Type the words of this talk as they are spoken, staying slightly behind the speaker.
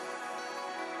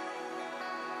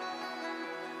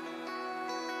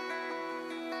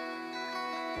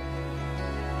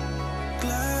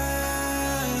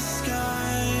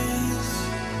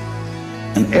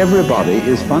Everybody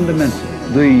is fundamentally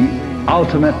the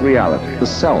ultimate reality, the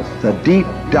self, the deep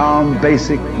down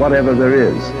basic whatever there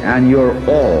is, and you're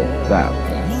all that,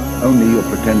 only you're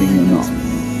pretending you're not.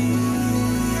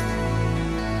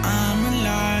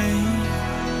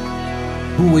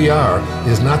 Who we are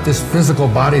is not this physical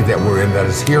body that we're in that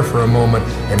is here for a moment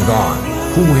and gone.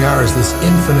 Who we are is this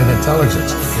infinite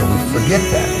intelligence, and we forget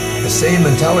that. The same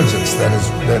intelligence that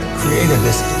created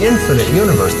this infinite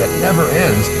universe that never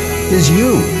ends is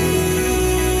you.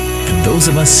 For those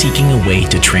of us seeking a way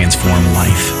to transform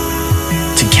life,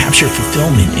 to capture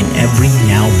fulfillment in every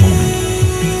now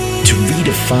moment, to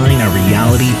redefine our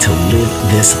reality to live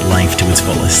this life to its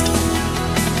fullest.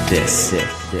 This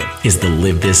is the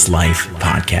Live This Life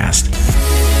podcast.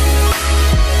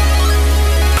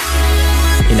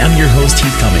 And I'm your host,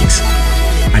 Heath Cummings.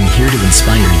 I'm here to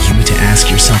inspire you to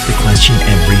ask yourself the question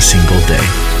every single day.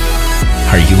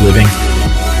 Are you living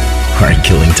or are you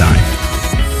killing time?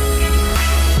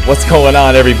 What's going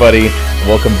on, everybody?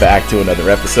 Welcome back to another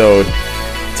episode.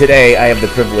 Today, I have the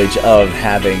privilege of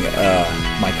having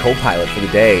my co-pilot for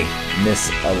the day, Miss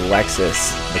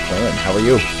Alexis McClellan. How are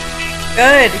you?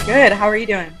 Good. How are you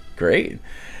doing? Great.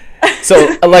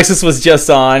 So Alexis was just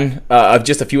on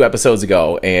just a few episodes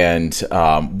ago, and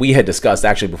we had discussed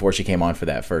actually before she came on for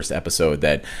that first episode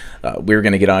that we were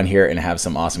going to get on here and have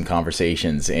some awesome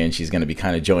conversations, and she's going to be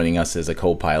kind of joining us as a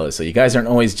co-pilot. So you guys aren't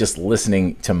always just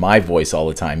listening to my voice all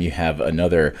the time. You have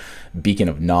another beacon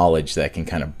of knowledge that can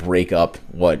kind of break up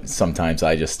what sometimes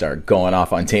I just start going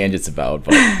off on tangents about.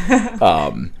 But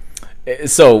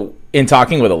so in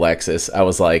talking with Alexis, I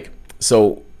was like,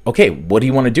 so okay, what do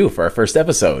you want to do for our first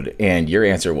episode? And your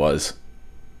answer was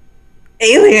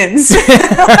aliens. And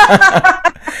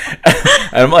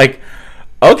I'm like,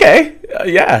 okay,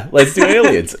 yeah, let's do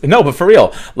aliens. No, but for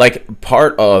real, like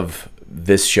part of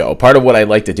this show, part of what I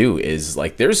like to do is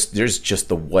like there's just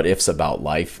the what ifs about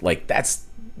life. Like that's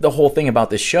the whole thing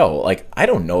about this show. Like I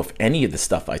don't know if any of the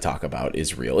stuff I talk about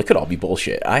is real. It could all be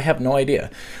bullshit. I have no idea.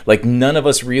 Like none of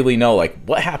us really know like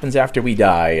what happens after we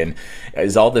die, and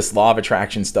is all this law of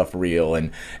attraction stuff real?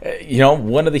 And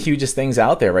one of the hugest things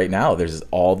out there right now, there's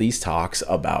all these talks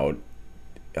about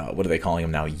what are they calling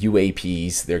them now?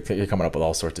 UAPs. They're coming up with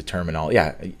all sorts of terminology.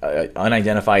 Yeah,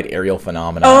 unidentified aerial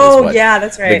phenomena. Oh, is what yeah,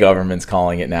 that's right. The government's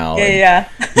calling it now. Yeah.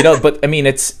 But I mean,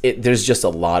 there's just a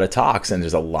lot of talks, and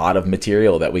there's a lot of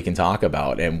material that we can talk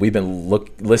about, and we've been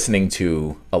listening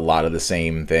to a lot of the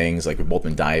same things. Like we've both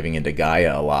been diving into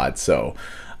Gaia a lot. So,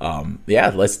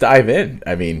 let's dive in.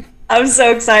 I mean, I'm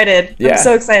so excited. Yeah. I'm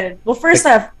so excited. Well, first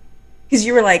off, because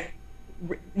you were like,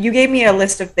 you gave me a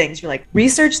list of things. You're like,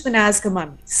 research the Nazca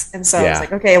mummies. And so I was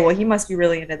like, okay, well, he must be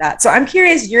really into that. So I'm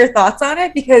curious your thoughts on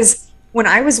it, because when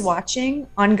I was watching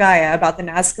on Gaia about the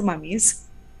Nazca mummies,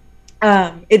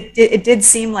 it did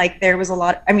seem like there was a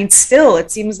lot. I mean, still,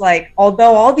 it seems like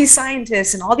although all these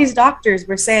scientists and all these doctors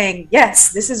were saying,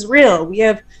 yes, this is real. We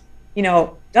have,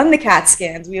 done the CAT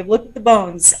scans. We have looked at the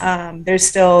bones. There's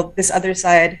still this other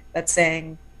side that's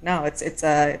saying, no,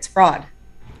 it's fraud.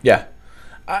 Yeah.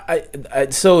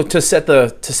 So to set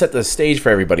the stage for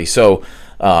everybody, so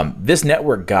this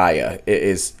network Gaia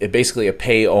is basically a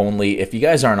pay only. If you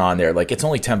guys aren't on there, like it's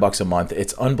only $10 a month.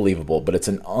 It's unbelievable, but it's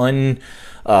an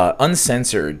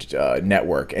uncensored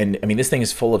network, and I mean this thing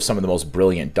is full of some of the most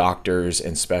brilliant doctors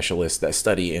and specialists that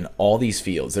study in all these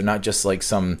fields. They're not just like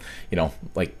some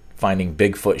like Finding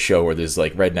Bigfoot show where there's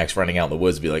like rednecks running out in the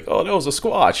woods be like, oh, that was a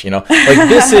squatch, like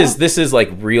this is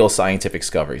like real scientific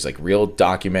discoveries, like real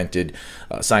documented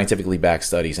scientifically backed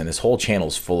studies, and this whole channel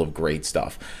is full of great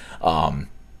stuff.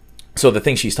 So the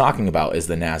thing she's talking about is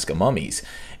the Nazca mummies.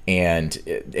 And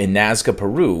in Nazca,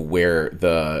 Peru, where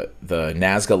the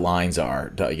Nazca lines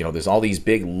are, there's all these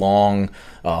big, long,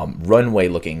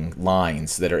 runway-looking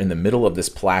lines that are in the middle of this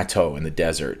plateau in the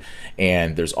desert.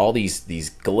 And there's all these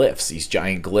glyphs, these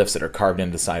giant glyphs that are carved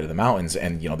into the side of the mountains.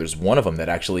 And, there's one of them that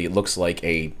actually looks like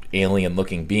a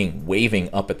alien-looking being waving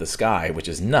up at the sky, which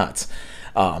is nuts.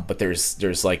 But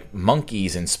there's like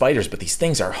monkeys and spiders, but these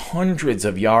things are hundreds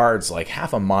of yards, like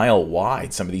half a mile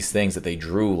wide. Some of these things that they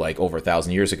drew like over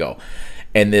 1,000 years ago.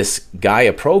 And this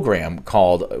Gaia program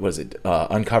called,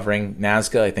 Uncovering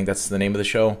Nazca? I think that's the name of the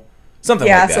show. Something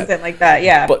like that.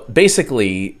 Yeah. But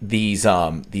basically, these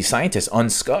scientists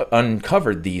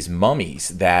uncovered these mummies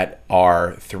that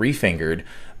are three-fingered,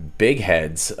 big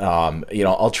heads.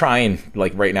 I'll try and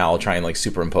like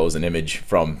superimpose an image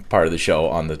from part of the show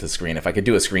on the screen. If I could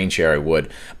do a screen share, I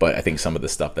would. But I think some of the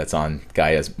stuff that's on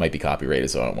Gaia might be copyrighted,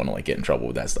 so I don't want to like get in trouble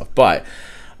with that stuff. But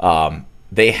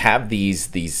they have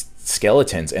these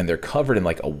skeletons, and they're covered in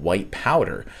like a white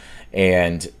powder.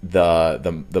 And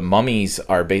the mummies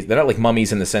are they're not like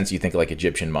mummies in the sense you think like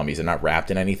Egyptian mummies. They're not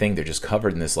wrapped in anything. They're just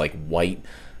covered in this like white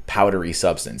powdery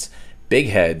substance. Big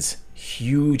heads,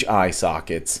 huge eye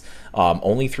sockets,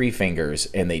 only 3 fingers,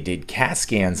 and they did CAT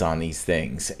scans on these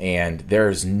things, and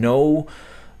there's no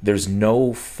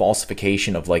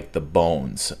falsification of like the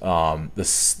bones.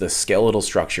 The skeletal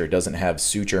structure doesn't have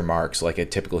suture marks like a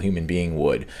typical human being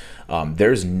would.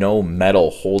 There's no metal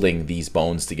holding these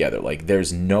bones together. Like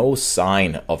there's no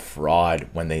sign of fraud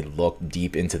when they look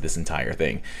deep into this entire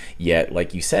thing. Yet,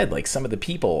 like you said, like some of the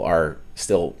people are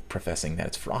still professing that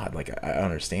it's fraud. Like I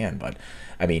understand, but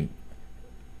I mean,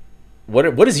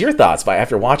 what is your thoughts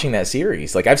after watching that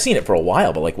series? Like I've seen it for a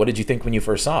while, but like what did you think when you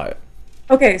first saw it?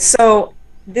 Okay, so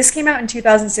this came out in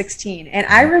 2016, and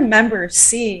I remember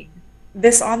seeing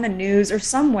this on the news or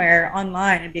somewhere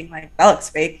online and being like, that looks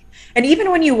fake. And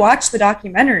even when you watch the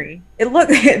documentary,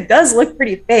 it does look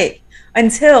pretty fake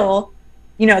until,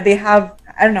 they have,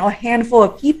 I don't know, a handful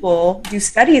of people do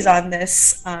studies on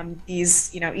this,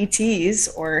 these, ETs,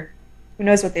 or who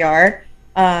knows what they are.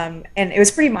 And it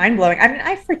was pretty mind blowing. I mean,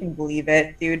 I freaking believe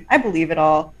it, dude. I believe it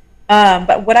all.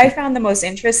 But what I found the most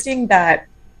interesting that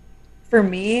for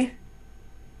me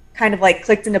kind of like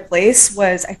clicked into place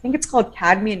was, I think it's called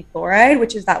cadmium chloride,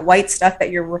 which is that white stuff that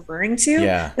you're referring to,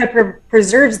 that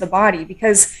preserves the body,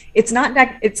 because it's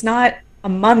not a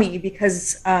mummy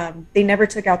because they never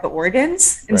took out the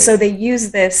organs. And so they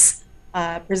use this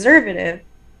preservative.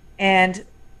 And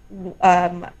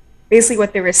basically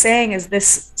what they were saying is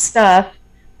this stuff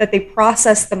that they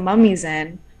process the mummies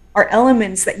in are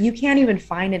elements that you can't even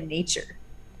find in nature.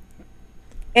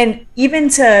 And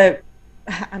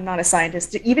I'm not a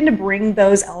scientist, even to bring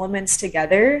those elements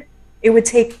together, it would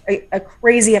take a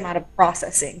crazy amount of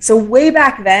processing. So way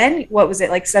back then, what was it,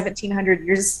 like 1700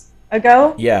 years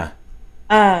ago? Yeah.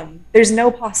 There's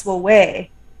no possible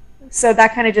way. So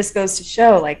that kind of just goes to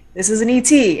show, like, this is an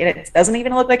ET, and it doesn't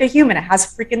even look like a human. It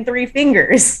has freaking 3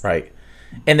 fingers. Right.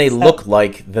 And they look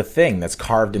like the thing that's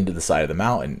carved into the side of the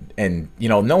mountain. And,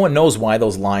 no one knows why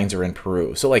those lines are in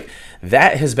Peru. So, like,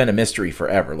 that has been a mystery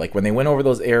forever. Like, when they went over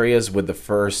those areas with the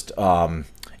first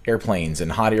airplanes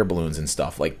and hot air balloons and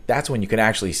stuff, like, that's when you can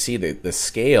actually see the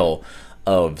scale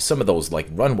of some of those, like,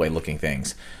 runway-looking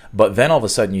things. But then all of a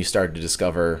sudden you start to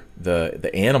discover the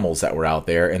animals that were out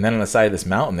there. And then on the side of this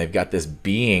mountain, they've got this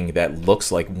being that looks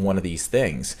like one of these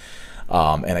things.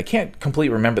 And I can't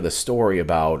completely remember the story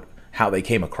about how they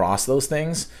came across those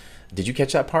things. Did you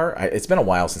catch that part? It's been a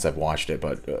while since I've watched it,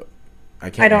 but I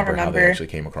can't remember how they actually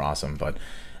came across them. But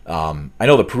I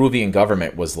know the Peruvian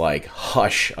government was like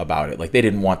hush about it. Like they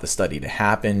didn't want the study to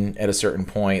happen at a certain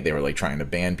point. They were like trying to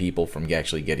ban people from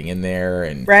actually getting in there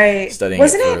and studying it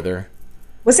further.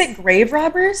 Was it grave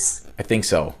robbers? I think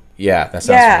so. Yeah, that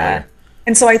sounds familiar.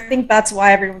 And so I think that's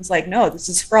why everyone's like, no, this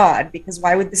is fraud, because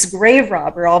why would this grave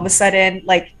robber all of a sudden,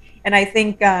 like, and I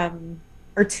think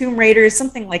or Tomb Raiders,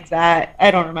 something like that. I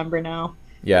don't remember now.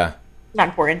 Yeah. Not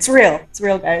important. It's real. It's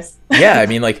real, guys. Yeah, I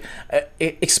mean, like,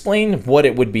 explain what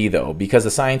it would be, though, because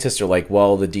the scientists are like,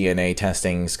 well, the DNA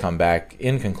testings come back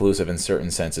inconclusive in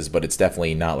certain senses, but it's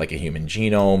definitely not like a human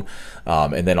genome,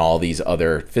 and then all these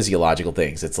other physiological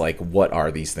things. It's like, what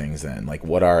are these things then? Like,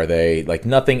 what are they? Like,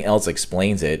 nothing else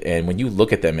explains it, and when you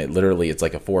look at them, it's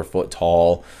like a 4-foot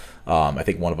tall. I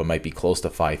think one of them might be close to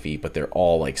 5 feet, but they're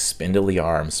all like spindly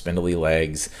arms, spindly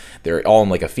legs. They're all in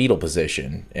like a fetal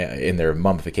position in their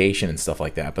mummification and stuff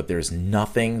like that. But there's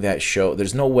nothing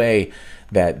there's no way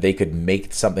that they could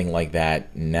make something like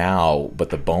that now, but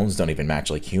the bones don't even match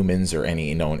like humans or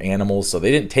any known animals. So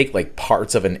they didn't take like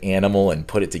parts of an animal and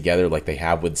put it together like they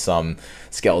have with some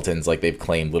skeletons. Like they've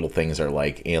claimed little things are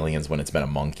like aliens when it's been a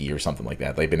monkey or something like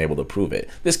that. They've been able to prove it.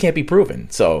 This can't be proven.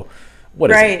 So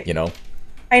what is it,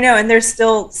 I know, and they're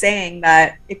still saying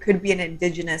that it could be an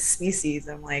indigenous species.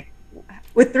 I'm like,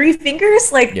 with 3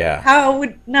 fingers? Like, how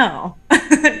would, no.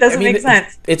 It doesn't make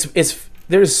sense.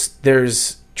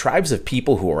 There's tribes of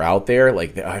people who are out there,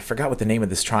 like, I forgot what the name of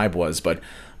this tribe was, but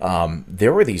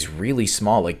there were these really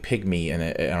small, like, pygmy, and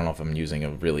I don't know if I'm using a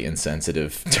really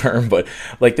insensitive term, but,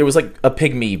 like, there was, like, a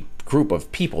pygmy group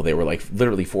of people. They were, like,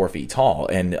 literally 4 feet tall,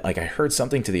 and, like, I heard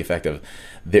something to the effect of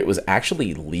that it was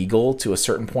actually legal to a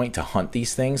certain point to hunt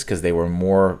these things because they were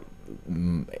more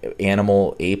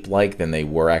animal ape-like than they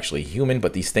were actually human,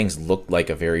 but these things looked like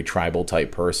a very tribal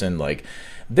type person. Like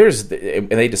and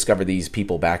they discovered these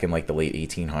people back in like the late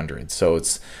 1800s. So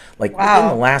it's like within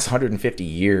the last 150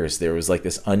 years, there was like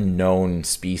this unknown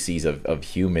species of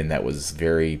human that was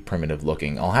very primitive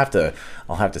looking.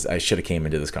 I should have came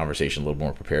into this conversation a little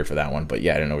more prepared for that one, but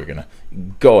yeah, I didn't know we were going to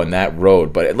go in that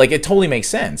road, but like it totally makes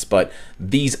sense. But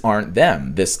these aren't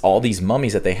them. All these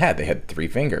mummies that they had 3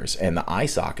 fingers, and the eye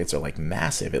sockets are like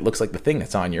massive. It looks like the thing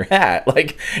that's on your hat.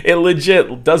 Like it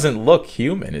legit doesn't look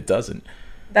human. It doesn't.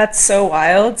 That's so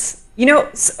wild. You know,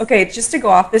 okay, just to go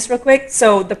off this real quick.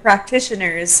 So the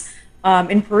practitioners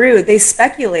in Peru, they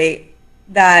speculate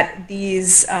that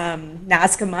these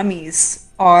Nazca mummies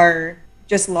are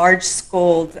just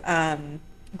large-skulled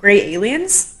gray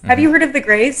aliens. Mm-hmm. Have you heard of the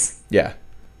Greys? Yeah.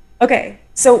 Okay,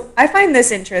 so I find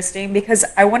this interesting because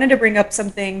I wanted to bring up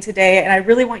something today, and I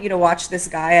really want you to watch this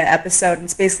Gaia episode. And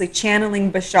it's basically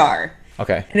channeling Bashar.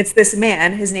 Okay. And it's this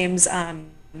man. His name's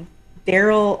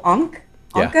Daryl Anka,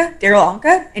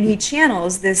 and he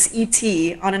channels this ET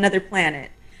on another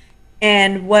planet.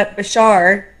 And what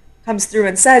Bashar comes through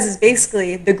and says is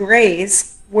basically the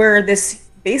Greys were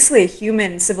basically a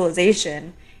human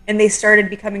civilization, and they started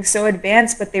becoming so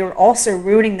advanced, but they were also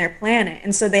ruining their planet.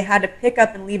 And so they had to pick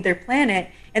up and leave their planet,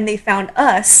 and they found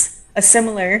us, a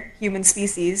similar human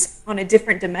species, on a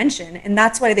different dimension. And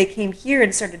that's why they came here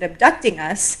and started abducting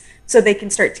us, so they can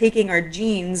start taking our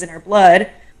genes and our blood.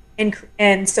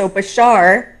 And so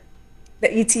Bashar,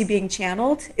 the ET being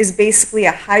channeled, is basically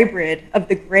a hybrid of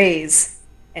the Greys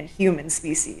and human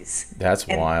species. That's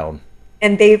wild.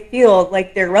 And they feel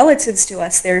like they're relatives to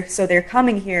us. They're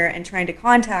coming here and trying to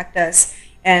contact us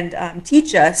and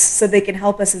teach us so they can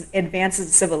help us advance as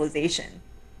a civilization.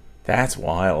 That's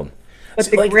wild. But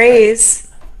the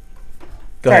Greys...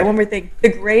 Sorry, one more thing. The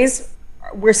Greys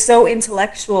were so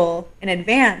intellectual and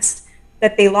advanced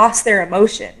that they lost their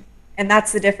emotion. And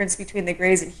that's the difference between the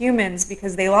Greys and humans,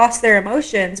 because they lost their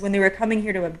emotions when they were coming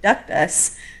here to abduct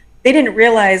us. They didn't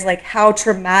realize like how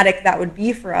traumatic that would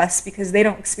be for us because they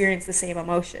don't experience the same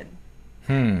emotion.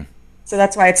 So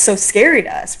that's why it's so scary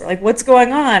to us. We're like, what's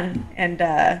going on? And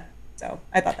so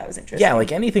I thought that was interesting. Yeah,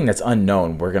 like anything that's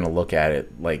unknown, we're going to look at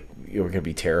it like we're going to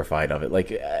be terrified of it.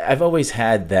 Like I've always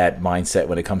had that mindset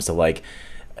when it comes to like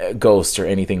ghosts or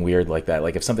anything weird like that.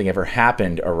 Like if something ever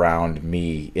happened around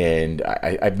me, and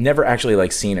I've never actually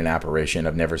like seen an apparition,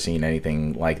 I've never seen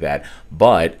anything like that,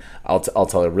 but I'll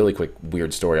tell a really quick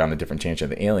weird story on a different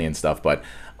tangent of the alien stuff. But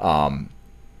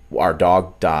our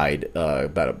dog died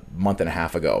about a month and a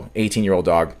half ago, 18-year-old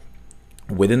dog.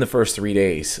 Within the first 3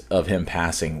 days of him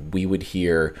passing, we would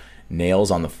hear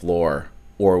nails on the floor,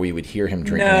 or we would hear him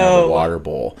drinking out of the water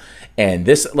bowl. And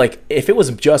this, like, if it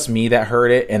was just me that heard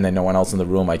it and then no one else in the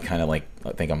room, I'd kind of like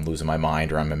think I'm losing my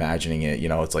mind or I'm imagining it. You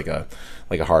know, it's like a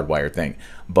hardwired thing.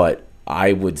 But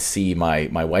I would see my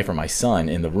wife or my son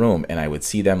in the room, and I would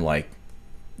see them like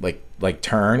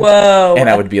turn. Whoa. And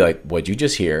I would be like, "What'd you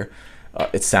just hear?"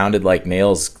 It sounded like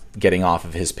nails getting off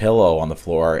of his pillow on the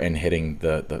floor and hitting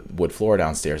the wood floor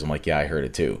downstairs. I'm like, yeah, I heard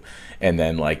it too. And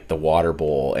then like the water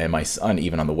bowl, and my son,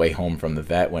 even on the way home from the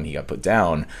vet when he got put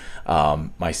down,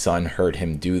 my son heard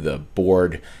him do the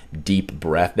bored deep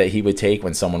breath that he would take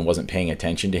when someone wasn't paying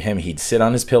attention to him. He'd sit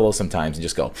on his pillow sometimes and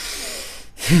just go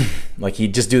like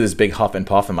he'd just do this big huff and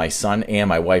puff. And my son and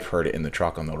my wife heard it in the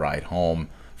truck on the ride home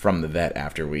from the vet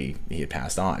after he had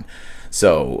passed on.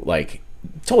 So like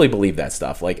totally believe that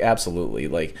stuff, like absolutely.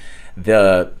 Like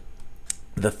the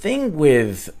thing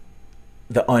with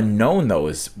the unknown though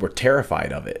is we're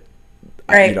terrified of it,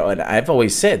 right? You know, and I've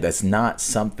always said that's not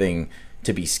something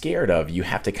to be scared of. You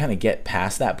have to kind of get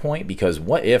past that point, because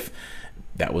what if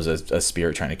that was a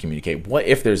spirit trying to communicate? What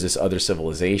if there's this other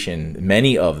civilization,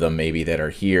 many of them maybe, that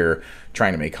are here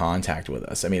trying to make contact with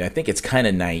us? I mean, I think it's kind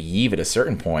of naive at a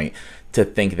certain point to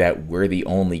think that we're the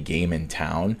only game in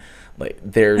town. Like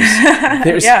there's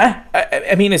yeah.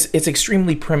 I mean, it's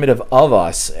extremely primitive of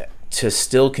us to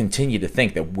still continue to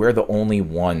think that we're the only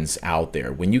ones out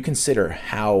there when you consider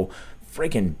how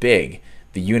freaking big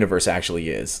the universe actually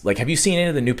is. Like, have you seen any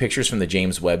of the new pictures from the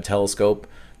James Webb Telescope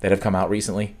that have come out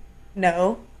recently?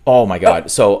 No. Oh my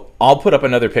God. So I'll put up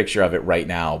another picture of it right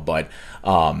now, but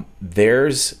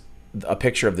there's a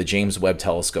picture of the James Webb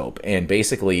Telescope, and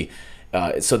basically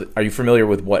so are you familiar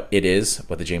with what it is,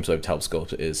 what the James Webb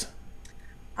Telescope is?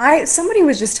 Somebody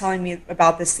was just telling me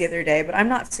about this the other day, but I'm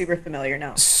not super familiar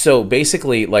now. So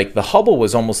basically, like the Hubble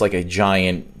was almost like a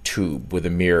giant tube with a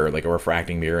mirror, like a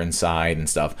refracting mirror inside and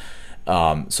stuff.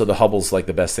 So the Hubble's like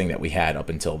the best thing that we had up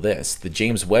until this. The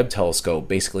James Webb Telescope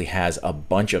basically has a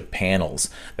bunch of panels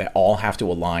that all have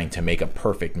to align to make a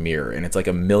perfect mirror, and it's like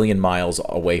 1,000,000 miles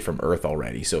away from Earth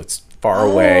already. So it's far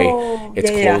away. It's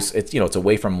close. It's it's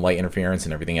away from light interference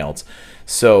and everything else.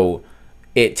 So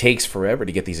it takes forever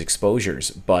to get these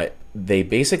exposures, but they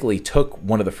basically took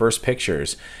one of the first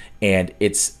pictures, and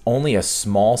it's only a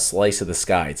small slice of the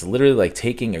sky. It's literally like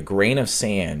taking a grain of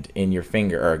sand in your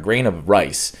finger, or a grain of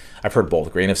rice. I've heard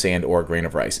both, grain of sand or a grain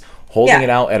of rice, holding it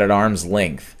out at an arm's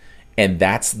length. And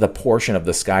that's the portion of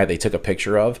the sky they took a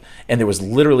picture of. And there was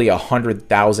literally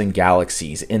 100,000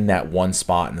 galaxies in that one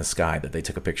spot in the sky that they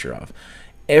took a picture of.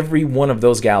 Every one of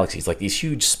those galaxies, like these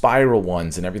huge spiral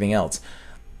ones and everything else,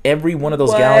 every one of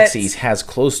those galaxies has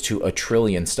close to 1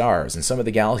 trillion stars. And some of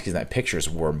the galaxies in that pictures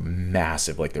were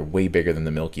massive, like they're way bigger than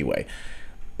the Milky Way.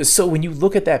 So when you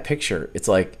look at that picture, it's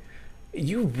like,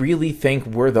 you really think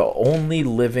we're the only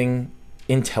living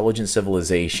intelligent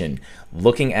civilization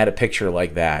looking at a picture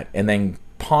like that and then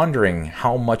pondering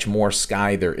how much more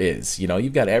sky there is?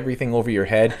 You've got everything over your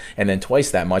head and then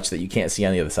twice that much that you can't see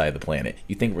on the other side of the planet.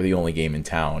 You think we're the only game in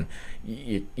town.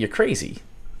 You're crazy.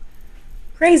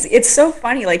 It's so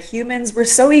funny. Like, humans, we're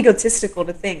so egotistical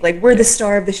to think like we're the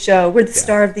star of the show, we're the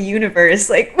star of the universe,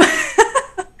 like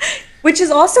which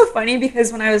is also funny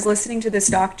because when I was listening to this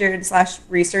doctor /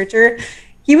 researcher,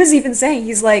 he was even saying,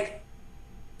 he's like,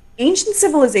 ancient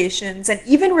civilizations and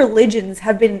even religions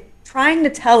have been trying to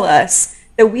tell us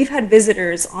that we've had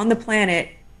visitors on the planet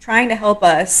trying to help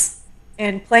us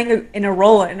and playing in a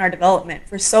role in our development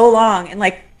for so long, and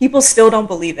like people still don't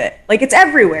believe it. Like, it's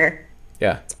everywhere.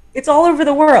 Yeah. It's all over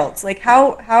the world. Like,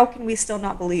 how can we still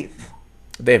not believe?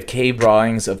 They have cave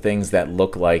drawings of things that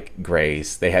look like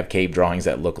grays. They have cave drawings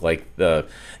that look like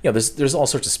there's all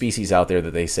sorts of species out there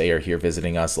that they say are here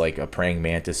visiting us, like a praying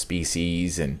mantis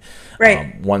species, and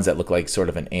ones that look like sort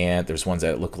of an ant. There's ones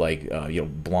that look like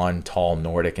blonde, tall,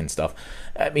 Nordic and stuff.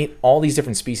 I mean, all these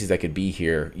different species that could be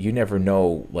here. You never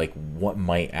know like what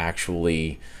might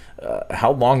actually.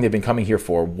 How long they've been coming here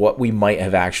for, what we might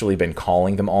have actually been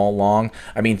calling them all along.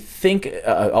 I mean,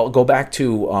 I'll go back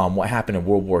to what happened in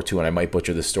World War II, and I might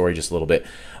butcher this story just a little bit,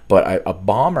 but a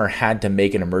bomber had to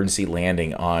make an emergency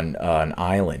landing on an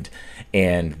island,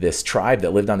 and this tribe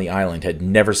that lived on the island had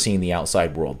never seen the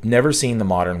outside world, never seen the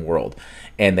modern world,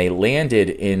 and they landed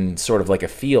in sort of like a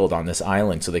field on this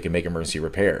island so they could make emergency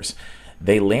repairs.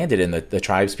 They landed, and the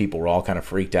tribes people were all kind of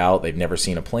freaked out. They've never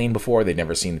seen a plane before. They'd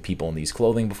never seen the people in these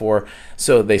clothing before.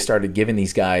 So they started giving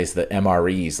these guys the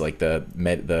MREs, like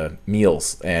the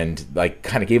meals, and like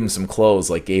kind of gave them some clothes,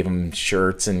 like gave them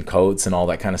shirts and coats and all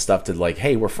that kind of stuff to like,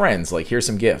 hey, we're friends. Like, here's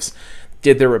some gifts.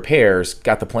 Did their repairs,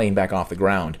 got the plane back off the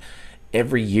ground.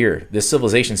 Every year, this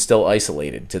civilization's still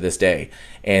isolated to this day,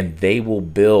 and they will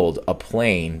build a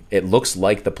plane. It looks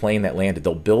like the plane that landed.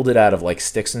 They'll build it out of like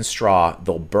sticks and straw.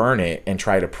 They'll burn it and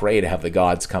try to pray to have the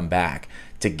gods come back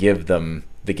to give them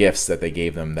the gifts that they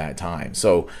gave them that time.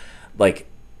 So, like,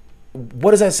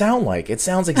 what does that sound like? It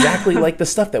sounds exactly like the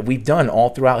stuff that we've done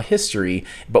all throughout history,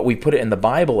 but we put it in the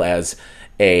Bible as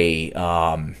like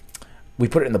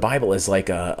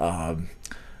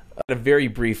a very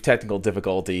brief technical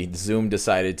difficulty. Zoom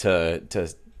decided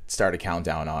to start a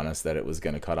countdown on us that it was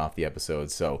going to cut off the episode.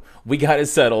 So we got it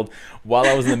settled while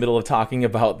I was in the middle of talking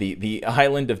about the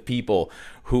island of people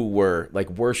who were like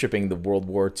worshiping the World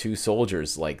War II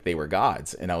soldiers like they were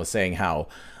gods. And I was saying how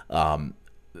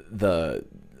the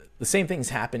same things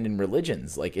happened in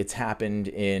religions. Like, it's happened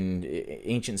in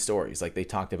ancient stories. Like, they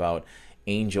talked about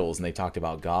angels and they talked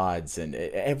about gods, and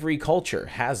every culture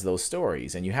has those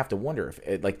stories. And you have to wonder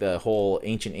if, like the whole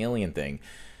ancient alien thing,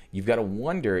 you've got to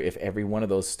wonder if every one of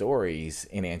those stories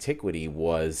in antiquity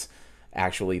was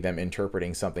actually them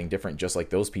interpreting something different, just like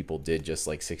those people did just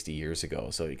like 60 years ago.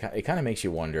 So it kind of makes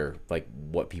you wonder like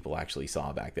what people actually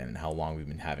saw back then and how long we've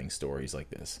been having stories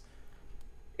like this.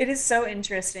 It is so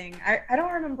interesting. I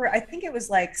don't remember. I think it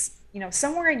was like,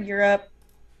 somewhere in Europe,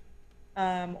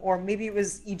 or maybe it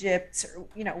was Egypt,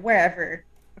 or wherever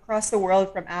across the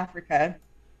world from Africa.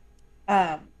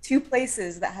 Two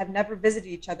places that had never visited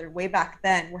each other way back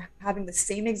then were having the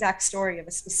same exact story of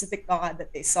a specific god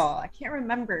that they saw. I can't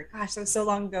remember. Gosh, that was so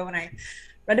long ago when I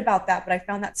read about that, but I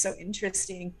found that so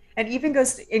interesting. And even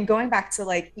going back to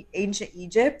like ancient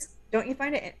Egypt, don't you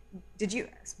find it?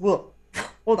 Whoa,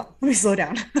 hold on, let me slow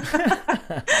down.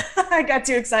 I got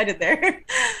too excited there.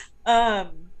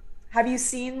 Have you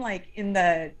seen like in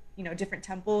the, different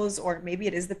temples, or maybe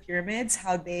it is the pyramids,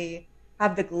 how they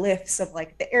have the glyphs of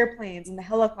like the airplanes and the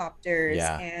helicopters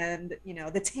and,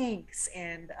 the tanks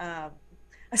and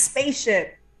a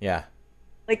spaceship? Yeah.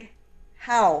 Like,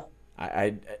 how?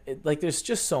 Like, there's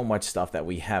just so much stuff that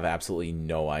we have absolutely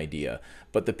no idea.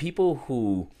 But the people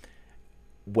who,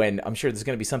 when I'm sure there's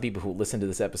going to be some people who listen to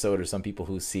this episode or some people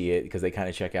who see it because they kind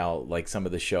of check out like some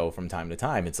of the show from time to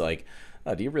time, it's like,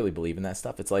 oh, do you really believe in that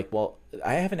stuff? It's like, well,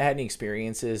 I haven't had any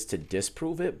experiences to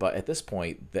disprove it, but at this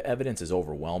point, the evidence is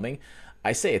overwhelming.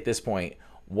 I say at this point,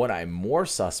 what I'm more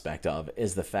suspect of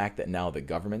is the fact that now the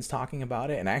government's talking about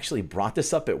it. And I actually brought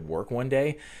this up at work one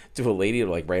day to a lady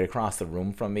like right across the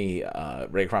room from me,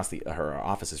 right across her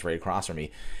office is right across from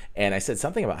me. And I said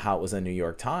something about how it was in the New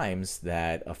York Times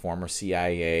that a former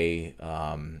CIA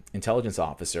intelligence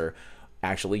officer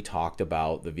actually talked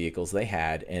about the vehicles they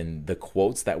had, and the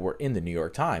quotes that were in the New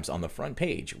York Times on the front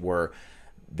page were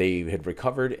they had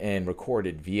recovered and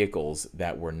recorded vehicles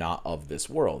that were not of this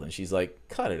world. And she's like,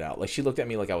 cut it out. Like, she looked at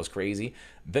me like I was crazy.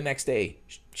 The next day,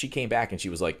 she came back and she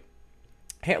was like,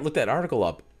 hey, I looked that article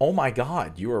up. Oh my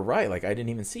God, you were right. Like, I didn't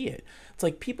even see it. It's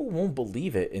like, people won't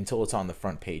believe it until it's on the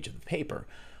front page of the paper.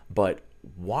 But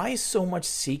why so much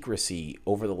secrecy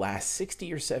over the last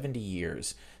 60 or 70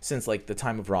 years since like the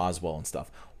time of Roswell and stuff?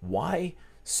 Why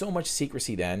so much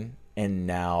secrecy then, and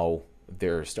now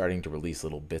they're starting to release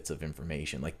little bits of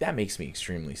information? Like, that makes me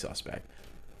extremely suspect.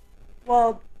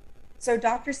 Well, so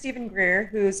Dr. Stephen Greer,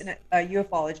 who's a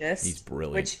ufologist, he's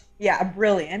brilliant.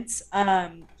 Brilliant.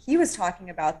 He was talking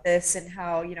about this and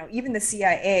how, even the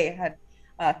CIA had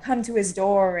come to his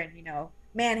door and,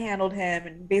 manhandled him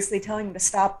and basically telling him to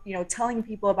stop, telling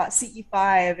people about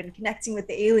CE5 and connecting with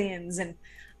the aliens. And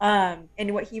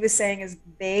what he was saying is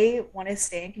they want to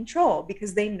stay in control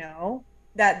because they know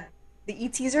that the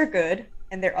ETs are good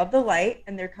and they're of the light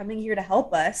and they're coming here to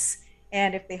help us.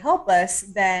 And if they help us,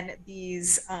 then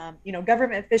these,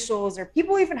 government officials or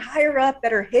people even higher up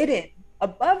that are hidden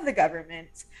above the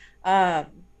government, what am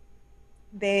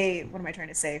I trying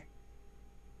to say?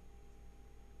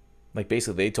 Like,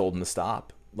 basically, they told them to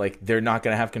stop. Like, they're not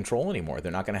going to have control anymore. They're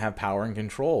not going to have power and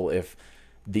control if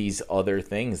these other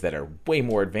things that are way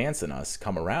more advanced than us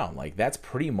come around. Like, that's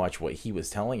pretty much what he was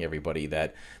telling everybody,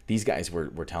 that these guys were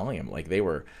telling him. Like, they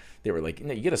were like,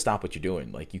 no, you got to stop what you're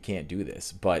doing. Like, you can't do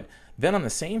this. But then on the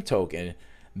same token,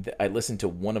 I listened to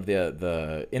one of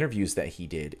the interviews that he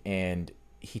did, and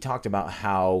he talked about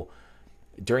how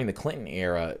during the Clinton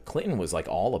era, Clinton was like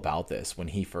all about this when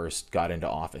he first got into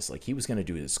office. Like, he was going to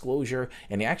do a disclosure,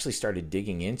 and he actually started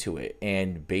digging into it.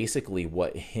 And basically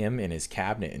what him and his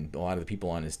cabinet and a lot of the people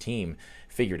on his team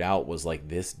figured out was like,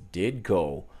 this did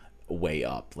go way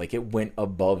up. Like, it went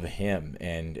above him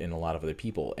and a lot of other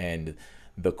people. And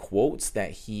the quotes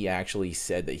that he actually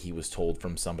said that he was told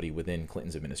from somebody within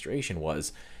Clinton's administration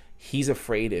was, he's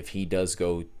afraid if he does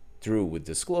go through with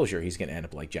disclosure, he's going to end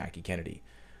up like Jackie Kennedy.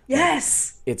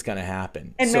 Yes. Like, it's going to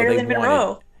happen. And so Marilyn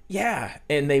Monroe. Yeah.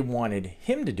 And they wanted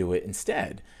him to do it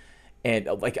instead. And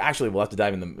like, actually, we'll have to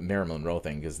dive into the Marilyn Monroe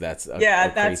thing because that's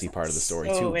a crazy part of the story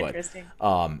too. Interesting.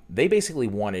 But they basically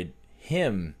wanted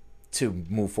him to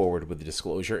move forward with the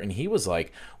disclosure. And he was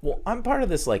like, well, I'm part of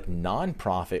this like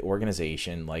non-profit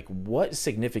organization. Like, what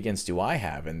significance do I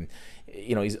have? And,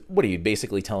 what are you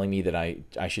basically telling me that I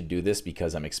should do this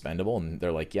because I'm expendable? And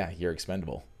they're like, yeah, you're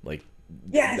expendable. Like,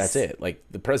 yes, that's it. Like,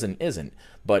 the president isn't,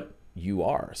 but you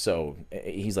are. So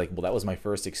he's like, well, that was my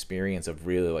first experience of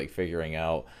really like figuring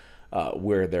out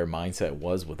where their mindset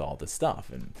was with all this stuff.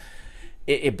 And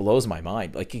it blows my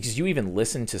mind. Like, because you even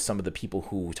listen to some of the people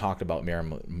who talked about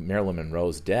Marilyn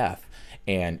Monroe's death,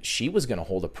 and she was going to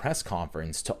hold a press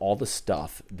conference to all the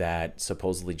stuff that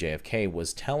supposedly JFK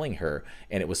was telling her,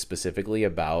 and it was specifically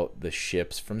about the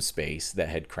ships from space that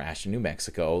had crashed in New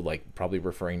Mexico, like probably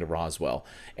referring to Roswell.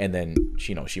 And then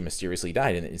she mysteriously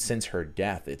died, and since her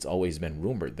death, it's always been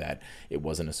rumored that it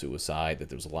wasn't a suicide, that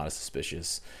there was a lot of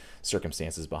suspicious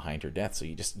circumstances behind her death. So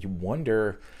you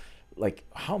wonder, like,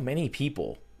 how many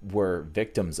people were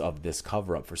victims of this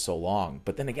cover-up for so long?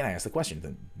 But then again, I ask the question,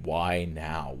 then why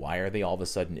now? Why are they all of a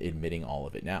sudden admitting all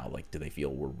of it now? Like, do they feel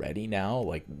we're ready now?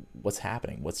 Like, what's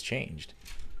happening? What's changed?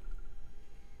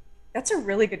 That's a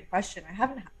really good question.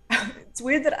 It's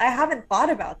weird that I haven't thought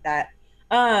about that.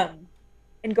 And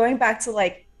going back to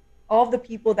like all of the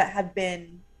people that have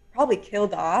been probably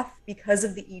killed off because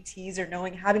of the ETs or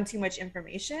having too much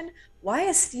information, why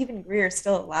is Stephen Greer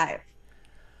still alive?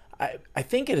 I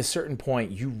think at a certain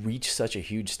point you reach such a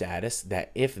huge status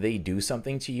that if they do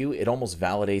something to you, it almost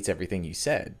validates everything you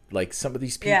said. Like, some of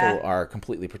these people are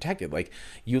completely protected. Like,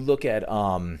 you look at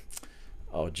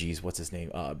what's his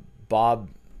name? Bob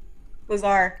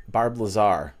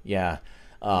Lazar. Yeah.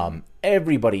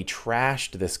 Everybody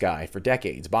trashed this guy for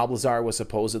decades. Bob Lazar was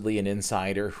supposedly an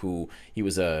insider he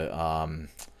was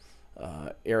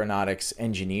aeronautics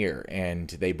engineer, and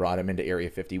they brought him into Area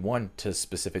 51 to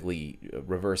specifically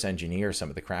reverse engineer some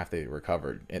of the craft they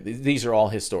recovered. And these are all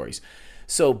his stories.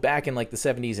 So back in like the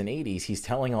 70s and 80s, he's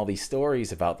telling all these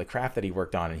stories about the craft that he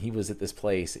worked on, and he was at this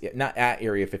place, not at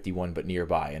Area 51, but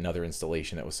nearby, another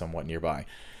installation that was somewhat nearby.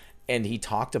 And he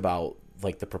talked about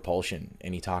like the propulsion,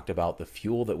 and he talked about the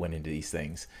fuel that went into these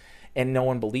things, and no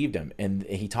one believed him. And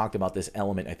he talked about this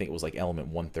element, I think it was like element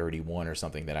 131 or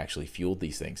something, that actually fueled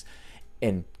these things.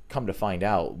 And come to find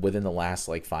out, within the last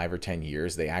like 5 or 10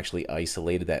 years, they actually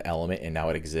isolated that element, and now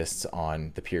it exists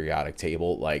on the periodic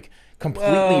table, like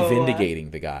completely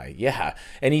vindicating the guy. Yeah.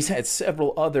 And he's had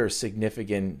several other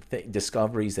significant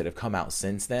discoveries that have come out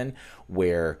since then,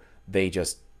 where they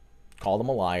just called him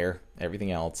a liar,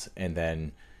 everything else, and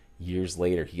then years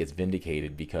later he gets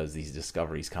vindicated because these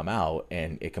discoveries come out,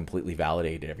 and it completely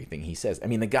validated everything he says. I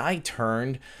mean, the guy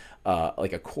turned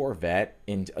like a Corvette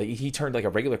into he turned like a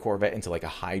regular Corvette into like a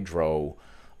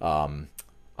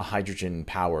hydrogen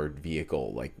powered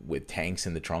vehicle, like with tanks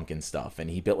in the trunk and stuff, and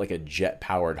he built like a jet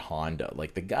powered Honda.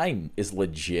 Like, the guy is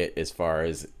legit as far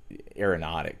as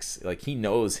aeronautics. Like, he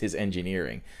knows his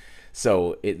engineering,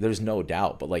 so there's no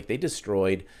doubt. But like, they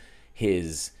destroyed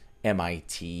his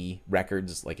MIT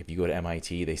records. Like, if you go to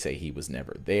MIT, they say he was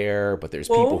never there, but there's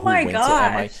people who went to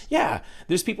MIT. Yeah,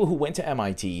 there's people who went to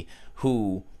MIT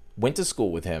who went to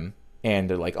school with him, and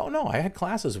they're like, oh no, I had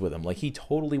classes with him. Like, he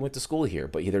totally went to school here,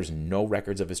 but there's no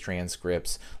records of his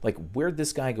transcripts. Like, where'd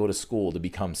this guy go to school to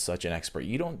become such an expert?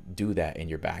 You don't do that in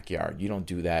your backyard. You don't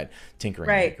do that tinkering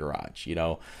in your garage, you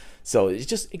know? So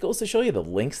it goes to show you the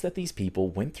lengths that these people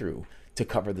went through to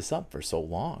cover this up for so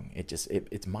long.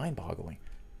 It's mind boggling.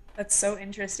 That's so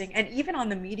interesting. And even on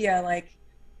the media, like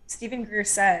Stephen Greer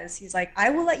says, he's like, I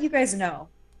will let you guys know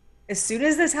as soon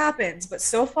as this happens. But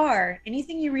so far,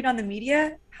 anything you read on the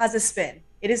media has a spin.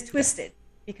 It is twisted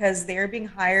because they're being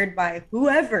hired by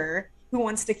whoever who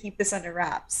wants to keep this under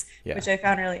wraps, which I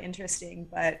found really interesting.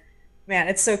 But man,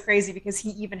 it's so crazy because he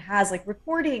even has like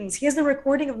recordings. He has the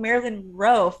recording of Marilyn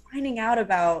Monroe finding out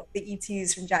about the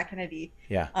ETs from Jack Kennedy,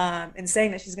 and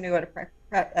saying that she's going to go to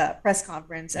press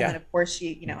conference, and then of course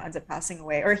she, ends up passing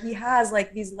away. Or he has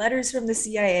like these letters from the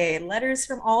CIA, letters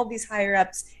from all of these higher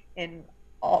ups in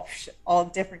all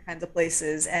different kinds of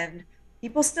places, and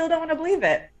people still don't want to believe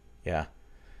it. Yeah,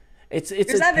 it's a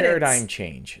paradigm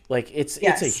change. Like it's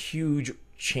a huge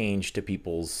change to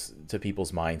people's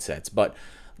mindsets, but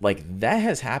like that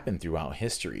has happened throughout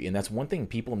history, and that's one thing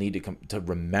people need to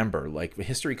remember. Like,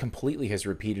 history completely has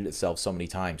repeated itself so many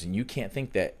times, and you can't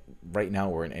think that right now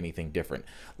we're in anything different.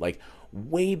 Like,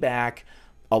 way back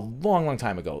a long, long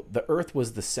time ago, the Earth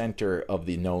was the center of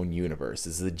the known universe.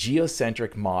 This is the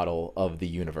geocentric model of the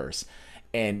universe.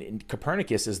 And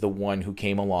Copernicus is the one who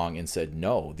came along and said,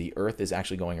 no, the Earth is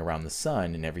actually going around the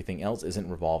sun, and everything else isn't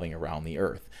revolving around the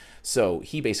Earth. So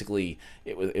he basically,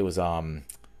 it was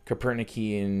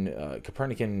Copernican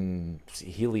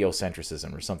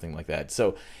heliocentrism or something like that.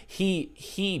 So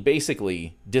he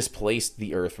basically displaced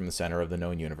the Earth from the center of the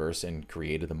known universe and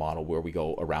created the model where we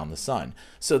go around the sun.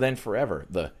 So then forever,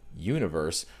 the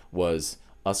universe was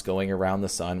us going around the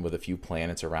sun with a few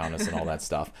planets around us and all that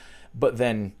stuff. But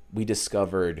then we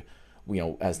discovered,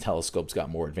 as telescopes got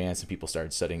more advanced and people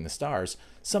started studying the stars,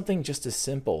 something just as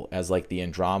simple as like the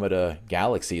Andromeda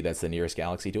galaxy, that's the nearest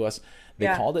galaxy to us. They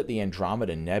called it the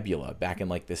Andromeda Nebula back in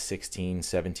like the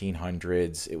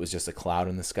 1700s. It was just a cloud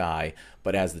in the sky.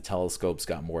 But as the telescopes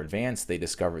got more advanced, they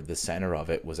discovered the center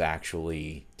of it was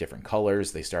actually different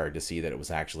colors. They started to see that it was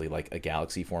actually like a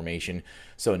galaxy formation.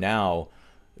 So now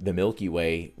the Milky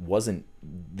Way wasn't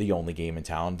the only game in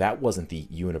town. That wasn't the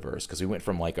universe, because we went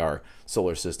from like our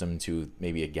solar system to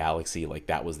maybe a galaxy, like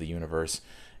that was the universe.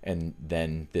 And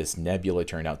then this nebula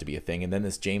turned out to be a thing. And then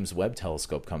this James Webb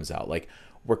telescope comes out. Like,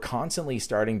 we're constantly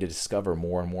starting to discover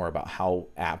more and more about how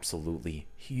absolutely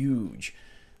huge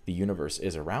the universe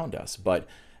is around us. But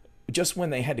just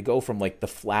when they had to go from like the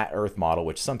flat Earth model,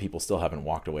 which some people still haven't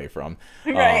walked away from,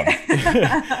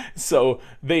 so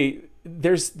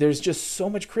there's just so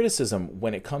much criticism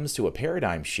when it comes to a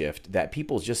paradigm shift that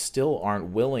people just still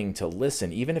aren't willing to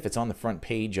listen. Even if it's on the front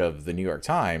page of the New York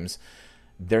Times,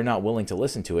 they're not willing to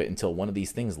listen to it until one of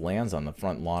these things lands on the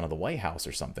front lawn of the White House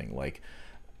or something. Like,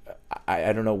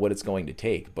 I don't know what it's going to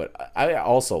take, but I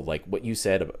also like what you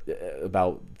said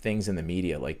about things in the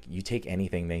media. Like, you take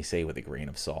anything they say with a grain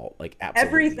of salt. Like,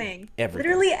 absolutely everything.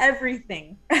 Literally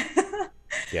everything.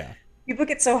 Yeah. People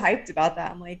get so hyped about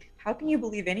that. I'm like, how can you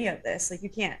believe any of this? Like, you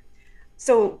can't.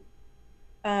 So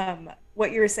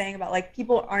what you were saying about like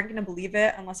people aren't going to believe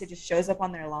it unless it just shows up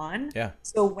on their lawn. Yeah.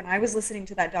 So when I was listening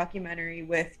to that documentary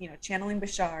with, channeling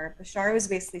Bashar was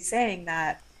basically saying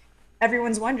that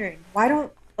everyone's wondering, why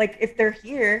don't, like, if they're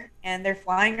here and they're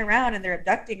flying around and they're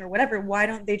abducting or whatever, why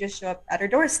don't they just show up at our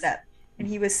doorstep? And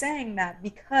he was saying that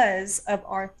because of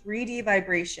our 3D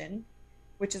vibration,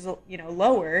 which is,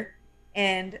 lower,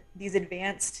 and these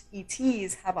advanced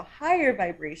ETs have a higher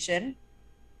vibration,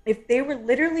 if they were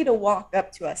literally to walk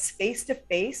up to us face to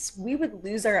face, we would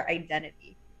lose our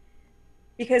identity.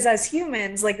 Because as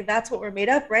humans, like, that's what we're made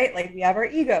up, right? Like, we have our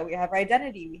ego, we have our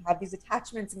identity, we have these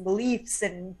attachments and beliefs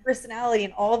and personality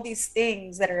and all of these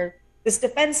things that are this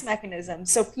defense mechanism.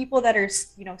 So people that are,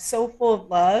 so full of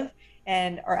love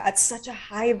and are at such a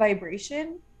high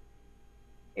vibration,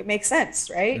 it makes sense,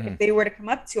 right? Mm-hmm. If they were to come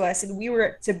up to us and we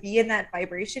were to be in that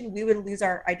vibration, we would lose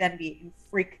our identity and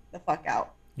freak the fuck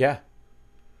out. Yeah.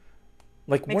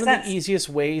 Like, Makes one sense. of the easiest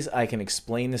ways I can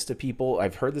explain this to people,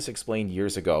 I've heard this explained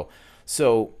years ago.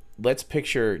 So let's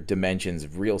picture dimensions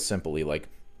real simply, like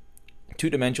 2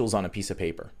 dimensionals on a piece of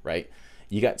paper, right?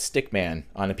 You got Stickman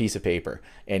on a piece of paper,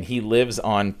 and he lives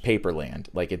on paperland.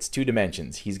 Like, it's 2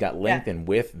 dimensions. He's got length and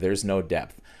width. There's no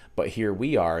depth. But here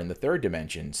we are in the 3rd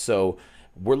dimension. So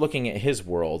we're looking at his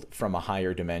world from a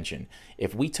higher dimension.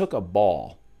 If we took a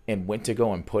ball and went to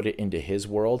go and put it into his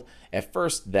world, at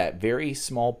first, that very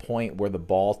small point where the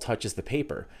ball touches the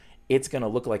paper, it's going to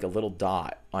look like a little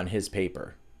dot on his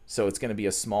paper. So it's going to be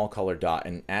a small color dot.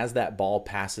 And as that ball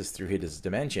passes through his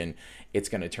dimension, it's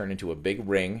going to turn into a big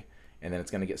ring, and then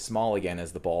it's going to get small again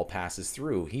as the ball passes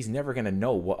through. He's never going to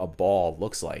know what a ball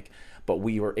looks like. But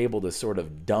we were able to sort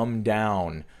of dumb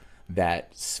down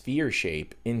that sphere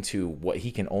shape into what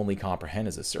he can only comprehend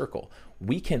as a circle.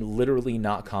 We can literally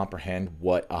not comprehend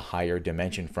what a higher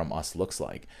dimension from us looks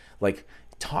like. Like,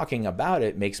 talking about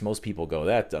it makes most people go,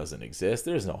 that doesn't exist.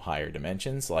 There's no higher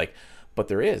dimensions. Like, but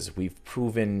there is. We've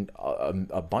proven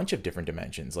a bunch of different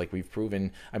dimensions. Like, we've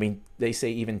proven, I mean, they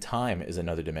say even time is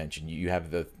another dimension. You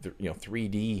have the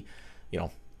 3D,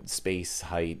 space,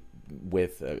 height,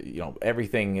 width,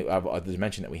 everything of the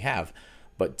dimension that we have.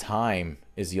 But time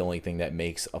is the only thing that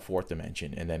makes a 4th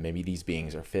dimension, and then maybe these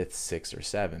beings are 5th, 6th, or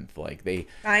 7th. Like, they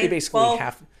basically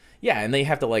have, and they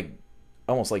have to, like,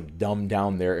 almost like dumb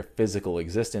down their physical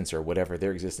existence or whatever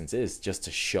their existence is just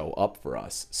to show up for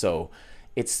us. So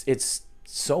it's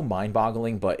so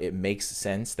mind-boggling, but it makes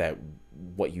sense that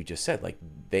what you just said, like,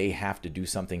 they have to do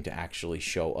something to actually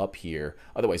show up here.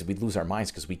 Otherwise, we'd lose our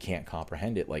minds because we can't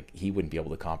comprehend it. Like, he wouldn't be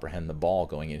able to comprehend the ball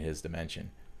going in his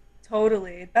dimension.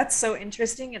 Totally. That's so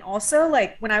interesting. And also,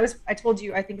 like, when I told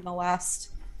you, I think in the last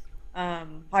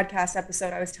podcast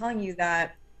episode, I was telling you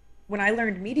that when I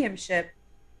learned mediumship,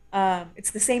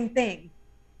 it's the same thing.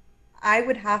 I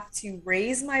would have to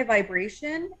raise my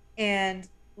vibration, and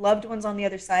loved ones on the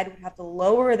other side would have to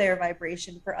lower their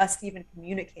vibration for us to even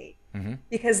communicate. Mm-hmm.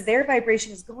 Because their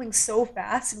vibration is going so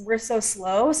fast and we're so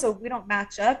slow. So if we don't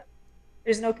match up,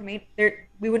 there's no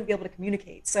we wouldn't be able to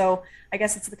communicate. So I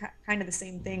guess it's kind of the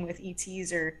same thing with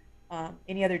ETs or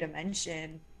any other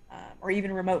dimension, or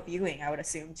even remote viewing, I would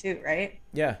assume too, right?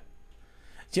 Yeah.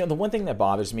 The one thing that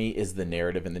bothers me is the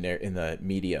narrative in the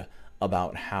media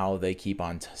about how they keep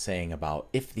on saying about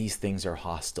if these things are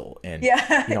hostile, and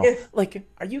like,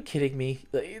 are you kidding me?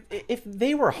 If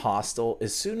they were hostile,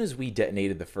 as soon as we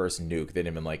detonated the first nuke, they'd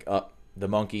have been like, the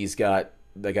monkeys got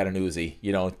an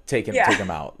Uzi, take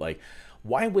him out. Like,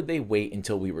 why would they wait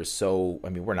until we were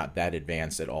we're not that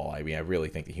advanced at all. I mean, I really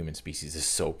think the human species is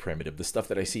so primitive. The stuff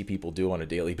that I see people do on a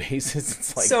daily basis,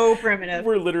 it's like so primitive.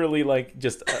 We're literally like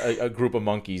just a group of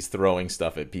monkeys throwing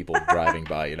stuff at people driving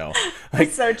by, Like,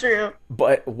 it's so true.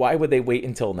 But why would they wait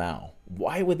until now?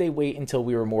 Why would they wait until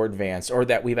we were more advanced, or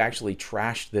that we've actually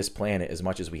trashed this planet as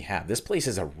much as we have? This place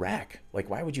is a wreck. Like,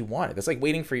 why would you want it? That's like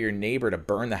waiting for your neighbor to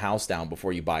burn the house down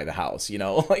before you buy the house,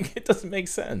 Like, it doesn't make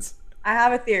sense. I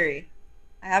have a theory.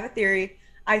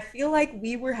 I feel like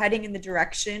we were heading in the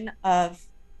direction of,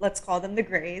 let's call them the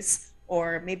Greys,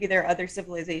 or maybe there are other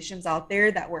civilizations out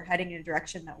there that were heading in a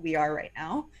direction that we are right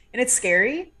now. And it's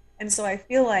scary. And so I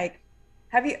feel like,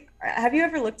 have you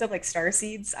ever looked up like star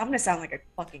seeds? I'm going to sound like a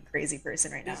fucking crazy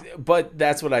person right now. But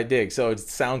that's what I dig. So it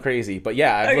sound crazy. But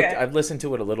yeah, I've listened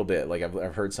to it a little bit. Like,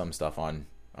 I've heard some stuff on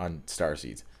star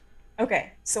seeds.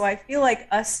 Okay. So I feel like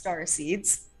us star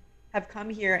seeds have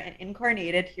come here and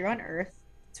incarnated here on Earth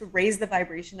to raise the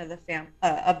vibration of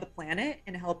the planet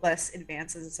and help us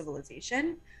advance as a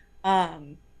civilization.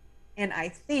 And I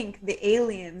think the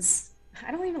aliens,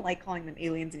 I don't even like calling them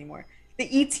aliens anymore. The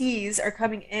ETs are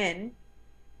coming in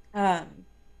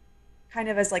kind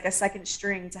of as like a second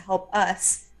string to help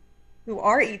us who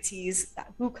are ETs,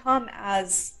 who come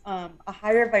as a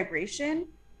higher vibration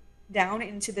down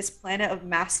into this planet of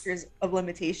masters of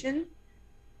limitation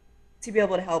to be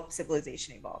able to help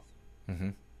civilization evolve. Mm-hmm.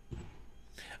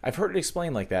 I've heard it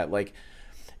explained like that. Like,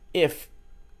 if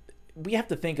we have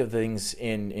to think of things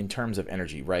in terms of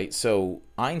energy, right? So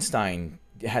Einstein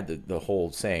had the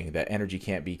whole saying that energy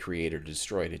can't be created or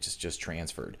destroyed, it's just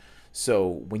transferred. So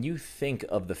when you think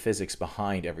of the physics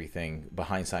behind everything,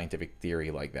 behind scientific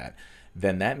theory like that,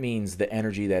 then that means the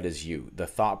energy that is you, the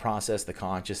thought process, the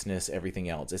consciousness, everything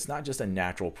else. It's not just a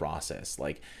natural process.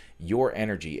 Like, your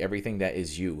energy, everything that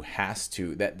is you has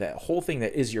to, that whole thing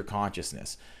that is your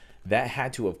consciousness, that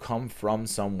had to have come from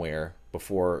somewhere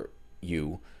before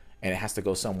you, and it has to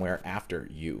go somewhere after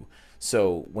you.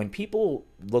 So when people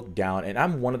look down, and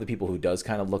I'm one of the people who does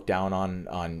kind of look down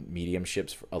on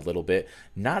mediumships a little bit,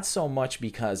 not so much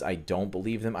because I don't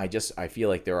believe them. I feel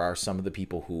like there are some of the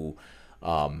people who,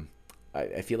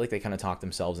 I feel like they kind of talk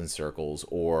themselves in circles,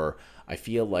 or I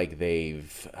feel like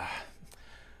it's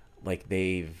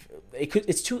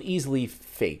too easily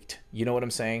faked. You know what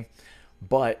I'm saying?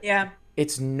 But Yeah.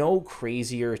 it's no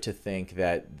crazier to think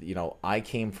that, I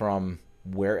came from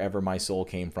wherever my soul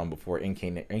came from before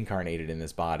incarnated in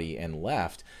this body and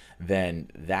left,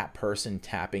 than that person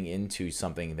tapping into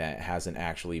something that hasn't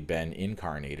actually been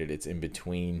incarnated. It's in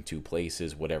between two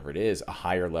places, whatever it is, a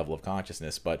higher level of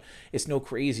consciousness. But it's no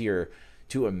crazier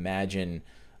to imagine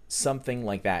something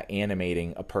like that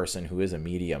animating a person who is a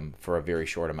medium for a very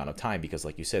short amount of time, because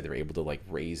like you said, they're able to like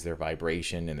raise their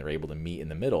vibration and they're able to meet in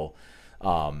the middle.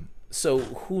 So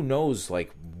who knows,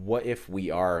 like, what if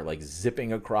we are like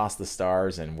zipping across the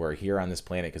stars and we're here on this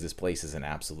planet because this place is an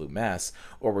absolute mess,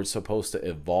 or we're supposed to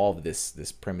evolve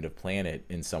this primitive planet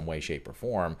in some way, shape, or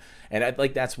form. And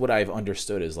that's what I've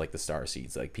understood is like the star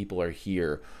seeds. Like, people are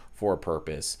here for a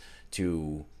purpose,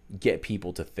 to get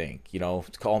people to think,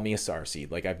 call me a star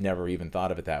seed. Like, I've never even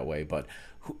thought of it that way, but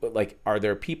are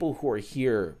there people who are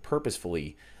here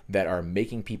purposefully that are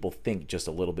making people think just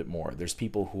a little bit more? There's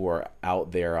people who are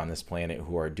out there on this planet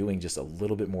who are doing just a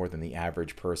little bit more than the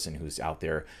average person who's out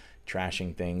there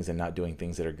trashing things and not doing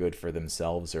things that are good for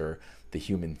themselves or the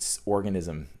human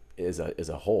organism as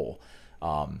a whole.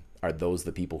 Are those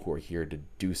the people who are here to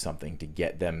do something to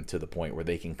get them to the point where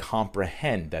they can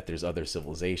comprehend that there's other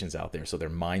civilizations out there, so their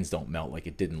minds don't melt like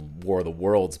it did in War of the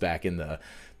Worlds back in the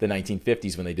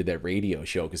 1950s when they did that radio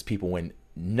show, because people went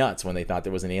nuts when they thought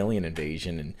there was an alien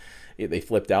invasion, and they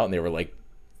flipped out and they were like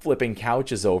flipping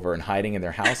couches over and hiding in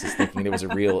their houses thinking there was a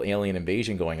real alien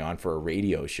invasion going on for a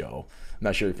radio show. I'm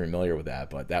not sure if you're familiar with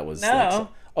that, but that was... No.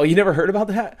 Oh, you never heard about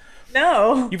that?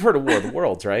 No. You've heard of War of the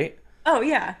Worlds, right? Oh,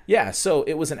 yeah. Yeah, so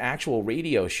it was an actual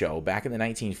radio show back in the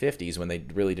 1950s when they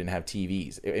really didn't have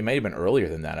TVs. It might have been earlier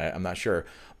than that, I'm not sure,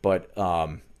 but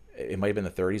it might have been the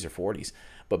 30s or 40s.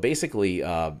 But basically,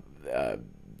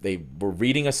 they were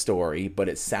reading a story, but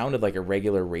it sounded like a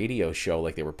regular radio show,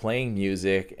 like they were playing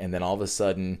music, and then all of a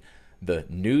sudden the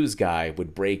news guy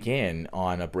would break in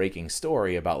on a breaking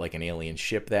story about like an alien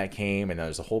ship that came, and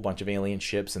there's a whole bunch of alien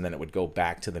ships, and then it would go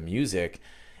back to the music.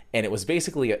 And it was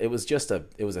basically, it was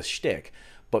a shtick,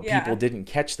 but people didn't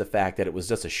catch the fact that it was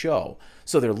just a show.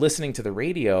 So they're listening to the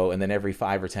radio, and then every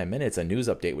 5 or 10 minutes, a news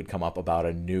update would come up about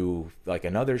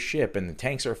another ship, and the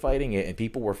tanks are fighting it, and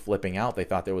people were flipping out. They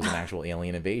thought there was an actual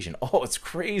alien invasion. Oh, it's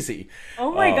crazy.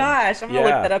 Oh my gosh. I'm going to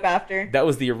look that up after. That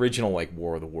was the original, like,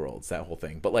 War of the Worlds, that whole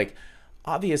thing. But, like,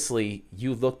 obviously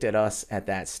you looked at us at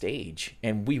that stage,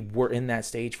 and we were in that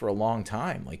stage for a long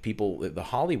time. Like, people, the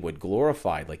Hollywood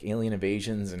glorified like alien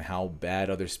invasions and how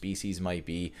bad other species might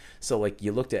be. So like,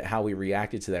 you looked at how we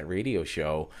reacted to that radio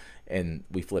show and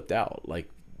we flipped out. Like,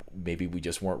 maybe we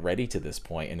just weren't ready to this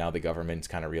point, and now the government's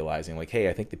kind of realizing like, hey,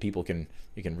 I think the people can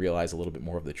realize a little bit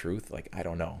more of the truth. Like, I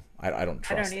don't know. I don't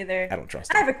trust. I don't either. I don't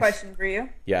trust. I have a question for you.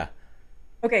 Yeah.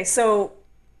 Okay, so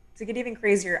to get even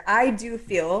crazier, I do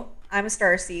feel I'm a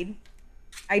starseed.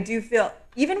 I do feel,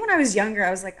 even when I was younger, I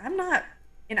was like, I'm not,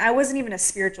 and I wasn't even a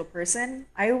spiritual person.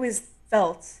 I always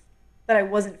felt that I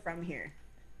wasn't from here.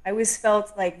 I always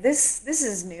felt like this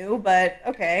is new, but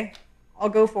okay, I'll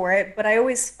go for it. But I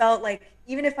always felt like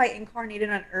even if I incarnated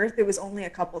on Earth, it was only a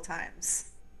couple times.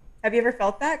 Have you ever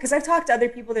felt that? Because I've talked to other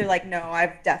people, they're like, no,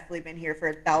 I've definitely been here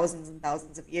for thousands and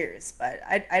thousands of years, but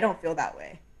I don't feel that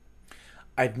way.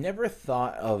 I've never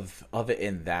thought of it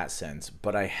in that sense,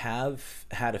 but I have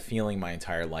had a feeling my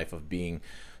entire life of being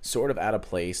sort of out of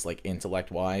place, like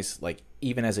intellect-wise. Like,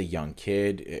 even as a young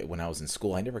kid, when I was in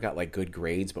school, I never got like good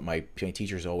grades, but my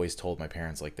teachers always told my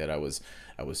parents like that I was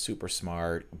super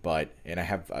smart, and I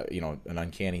have an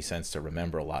uncanny sense to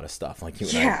remember a lot of stuff. Like, you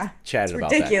and I chatted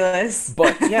about that. Ridiculous.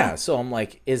 But yeah, so I'm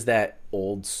like, is that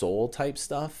old soul type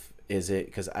stuff? Is it,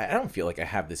 because I don't feel like I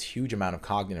have this huge amount of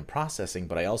cognitive processing,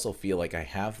 but I also feel like I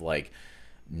have like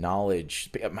knowledge.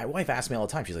 My wife asks me all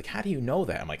the time, she's like, how do you know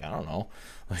that? I'm like, I don't know.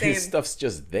 Like, this stuff's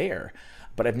just there.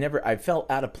 but I felt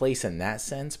out of place in that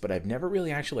sense, but I've never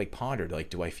really actually like pondered, like,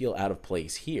 do I feel out of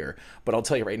place here? But I'll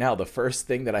tell you right now, the first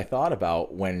thing that I thought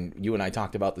about when you and I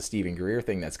talked about the Stephen Greer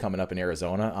thing that's coming up in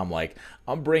Arizona, I'm like,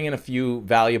 I'm bringing a few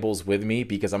valuables with me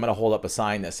because I'm going to hold up a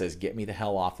sign that says, get me the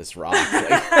hell off this rock.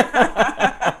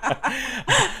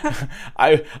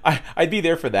 I'd be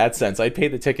there for that sense. I'd pay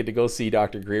the ticket to go see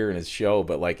Dr. Greer and his show,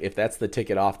 but like, if that's the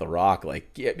ticket off the rock,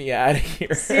 like, get me out of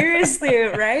here. Seriously,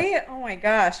 right? Oh my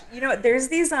gosh. You know, there's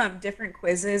these different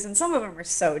quizzes, and some of them are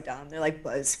so dumb. They're like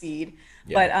BuzzFeed.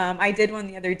 Yeah. But I did one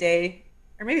the other day,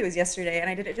 or maybe it was yesterday, and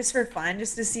I did it just for fun,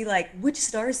 just to see like which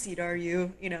star seed are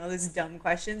you? You know, those dumb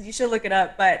questions. You should look it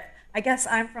up. But I guess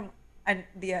I'm from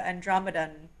the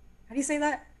Andromedan. How do you say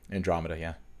that? Andromeda,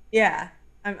 yeah. Yeah.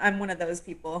 I'm one of those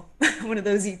people, one of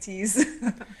those ETs.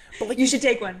 But like, you should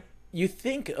take one. You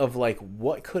think of like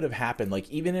what could have happened, like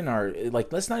even in our,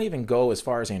 like, let's not even go as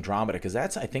far as Andromeda, because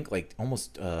that's, I think, like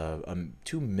almost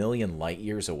 2 million light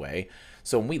years away.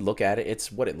 So when we look at it,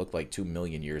 it's what it looked like 2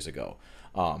 million years ago.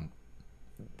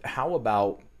 How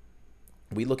about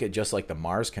we look at just like the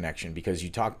Mars connection, because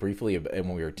you talked briefly about, and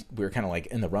we were kind of like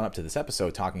in the run up to this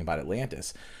episode talking about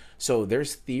Atlantis. So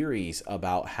there's theories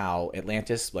about how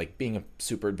Atlantis, like being a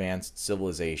super advanced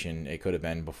civilization, it could have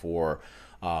been before,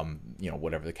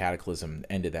 whatever the cataclysm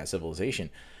ended that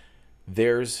civilization.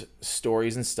 There's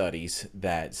stories and studies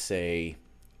that say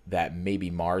that maybe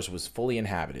Mars was fully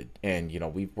inhabited. And,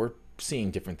 we're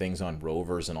seeing different things on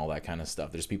rovers and all that kind of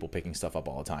stuff. There's people picking stuff up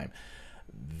all the time.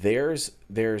 There's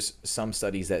some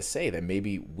studies that say that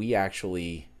maybe we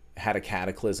actually had a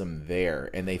cataclysm there,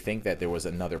 and they think that there was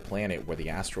another planet where the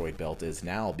asteroid belt is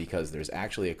now, because there's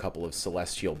actually a couple of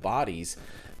celestial bodies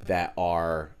that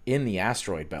are in the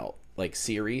asteroid belt. Like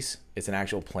Ceres, it's an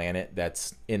actual planet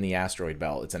that's in the asteroid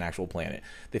belt. It's an actual planet.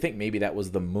 They think maybe that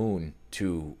was the moon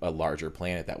to a larger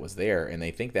planet that was there, and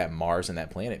they think that Mars and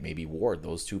that planet may be warred.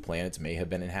 Those two planets may have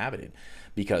been inhabited,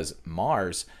 because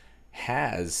Mars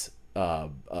has a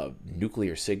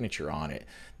nuclear signature on it.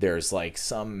 There's like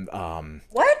some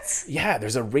what? Yeah,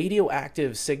 there's a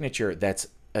radioactive signature it's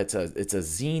a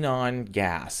xenon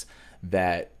gas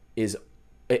that is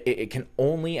it can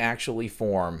only actually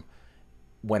form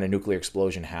when a nuclear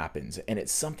explosion happens, and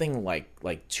it's something like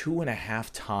 2.5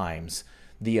 times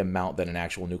the amount that an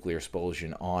actual nuclear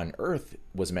explosion on Earth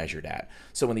was measured at.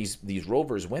 So when these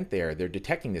rovers went there, they're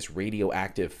detecting this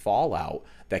radioactive fallout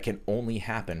that can only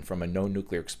happen from a known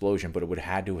nuclear explosion, but it would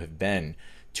have had to have been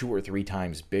 2 or 3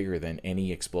 times bigger than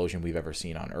any explosion we've ever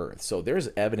seen on Earth. So there's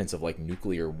evidence of like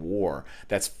nuclear war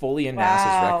that's fully in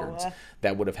NASA's records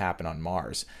that would have happened on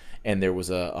Mars. And there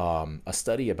was a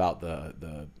study about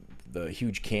the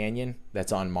huge canyon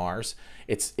that's on Mars.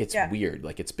 It's weird.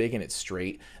 Like, it's big and it's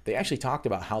straight. They actually talked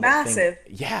about how massive. That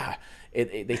thing, yeah.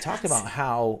 They talked about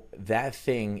how that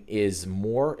thing is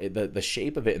more, the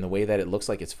shape of it and the way that it looks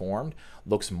like it's formed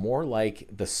looks more like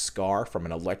the scar from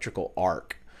an electrical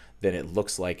arc than it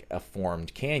looks like a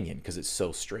formed canyon, because it's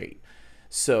so straight.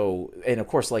 So, and of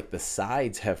course, like the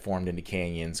sides have formed into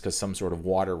canyons because some sort of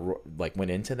water like went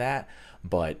into that.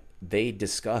 But they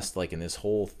discussed, like, in this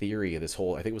whole theory of this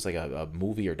whole, I think it was like a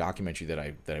movie or documentary that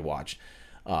I watched.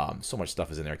 So much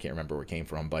stuff is in there, I can't remember where it came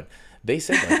from, but they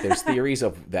said like there's theories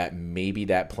of that maybe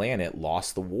that planet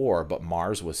lost the war, but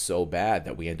Mars was so bad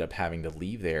that we end up having to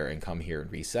leave there and come here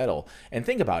and resettle. And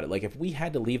think about it, like if we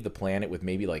had to leave the planet with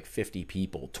maybe like 50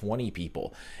 people, 20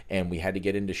 people, and we had to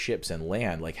get into ships and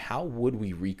land, like how would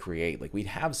we recreate? Like, we'd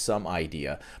have some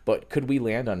idea, but could we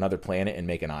land on another planet and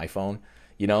make an iPhone?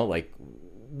 Like,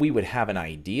 we would have an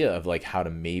idea of like how to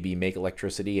maybe make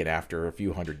electricity, and after a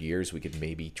few hundred years we could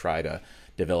maybe try to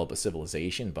develop a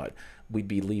civilization, but we'd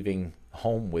be leaving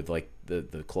home with like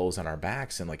the clothes on our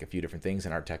backs and like a few different things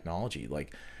in our technology.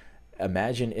 Like,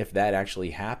 imagine if that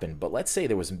actually happened. But let's say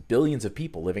there was billions of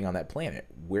people living on that planet.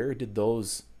 Where did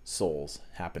those souls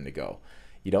happen to go?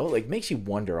 Like, makes you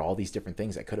wonder all these different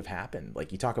things that could have happened.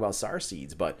 Like, you talk about star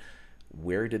seeds, but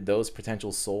where did those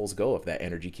potential souls go if that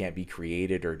energy can't be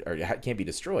created or can't be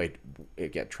destroyed?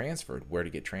 It get transferred. Where to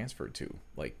get transferred to?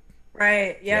 Like,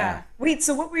 right, yeah. Wait,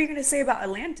 so what were you going to say about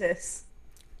Atlantis?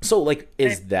 So, like,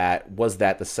 was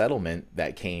that the settlement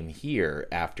that came here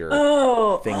after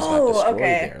things got destroyed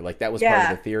there? Like, that was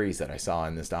part of the theories that I saw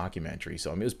in this documentary.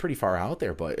 So, I mean, it was pretty far out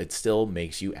there, but it still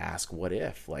makes you ask, what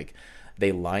if? Like,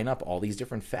 they line up all these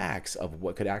different facts of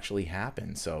what could actually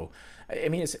happen. So, I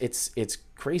mean, it's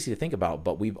crazy to think about,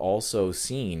 but we've also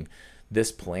seen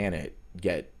this planet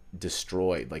get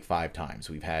destroyed like 5 times.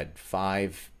 We've had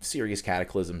 5 serious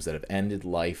cataclysms that have ended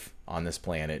life on this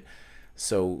planet.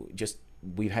 So just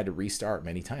we've had to restart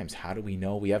many times. How do we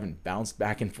know we haven't bounced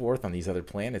back and forth on these other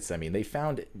planets? I mean, they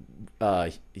found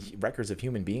records of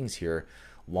human beings here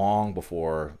long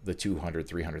before the 200,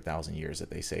 300,000 years that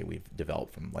they say we've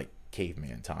developed from like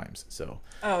caveman times. So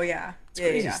oh yeah, it's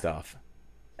crazy stuff.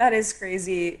 That is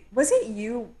crazy. Was it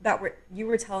you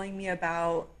were telling me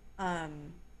about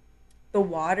the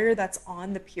water that's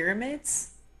on the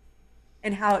pyramids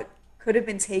and how it could have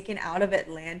been taken out of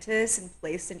Atlantis and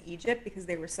placed in Egypt because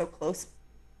they were so close?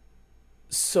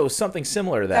 So something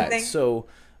similar to that. So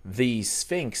the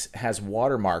Sphinx has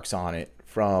watermarks on it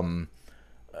from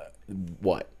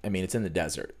what? I mean, it's in the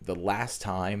desert. The last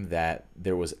time that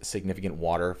there was significant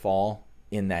waterfall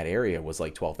in that area was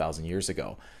like 12,000 years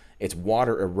ago. It's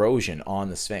water erosion on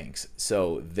the Sphinx.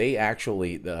 So they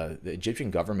actually, the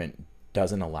Egyptian government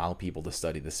doesn't allow people to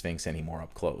study the Sphinx anymore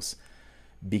up close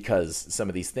because some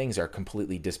of these things are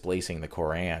completely displacing the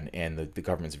Quran, and the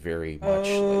government's very much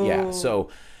so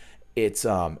it's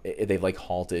they've like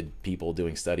halted people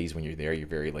doing studies. When you're there, you're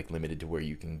very like limited to where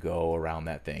you can go around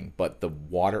that thing, but the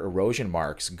water erosion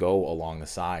marks go along the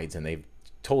sides, and they've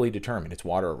totally determined it's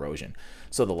water erosion.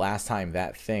 So the last time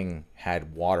that thing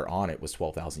had water on it was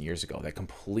 12,000 years ago. That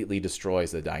completely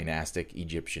destroys the dynastic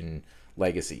Egyptian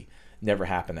legacy. Never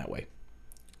happened that way.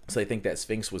 So I think that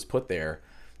Sphinx was put there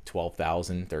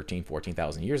 12,000, 13,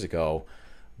 14,000 years ago,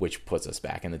 which puts us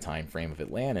back in the time frame of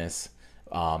Atlantis.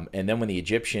 And then when the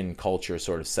Egyptian culture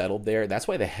sort of settled there, that's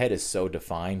why the head is so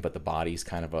defined, but the body's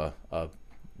kind of a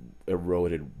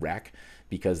eroded wreck,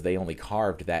 because they only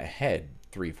carved that head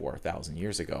 3,000-4,000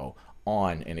 years ago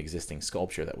on an existing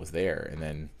sculpture that was there, and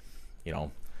then, you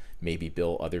know, maybe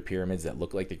built other pyramids that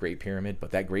look like the Great Pyramid.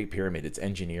 But that Great Pyramid, its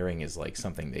engineering is like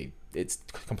something it's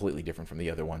completely different from the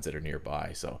other ones that are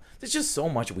nearby. So there's just so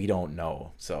much we don't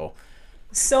know. So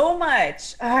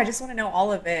much. I just want to know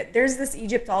all of it. There's this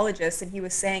Egyptologist, and he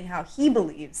was saying how he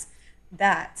believes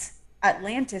that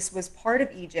Atlantis was part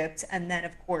of Egypt, and then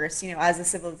of course, you know, as the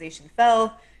civilization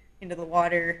fell into the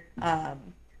water,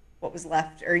 what was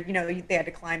left, or you know, they had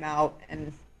to climb out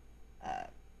and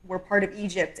were part of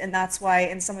Egypt, and that's why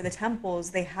in some of the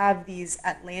temples they have these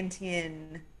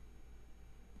Atlantean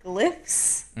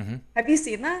glyphs. Mm-hmm. Have you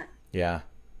seen that?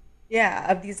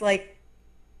 Yeah, of these like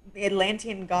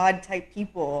Atlantean god type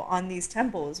people on these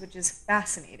temples, which is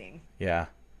fascinating. Yeah,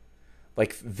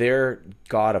 like their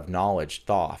god of knowledge,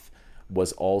 Thoth,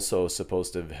 was also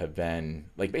supposed to have been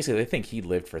like, basically they think he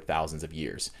lived for thousands of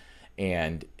years,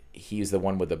 and he's the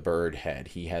one with the bird head.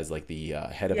 He has like the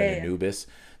head of an Anubis.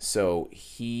 So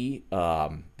he,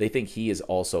 they think he is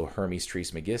also Hermes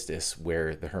Trismegistus,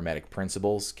 where the Hermetic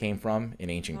principles came from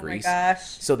in ancient Greece. My gosh.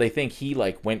 So they think he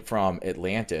like went from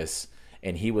Atlantis,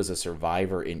 and he was a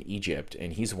survivor in Egypt,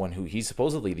 and he's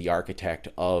supposedly the architect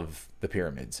of the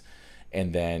pyramids.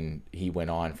 And then he went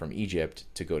on from Egypt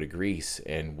to go to Greece,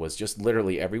 and was just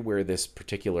literally everywhere this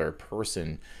particular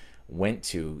person went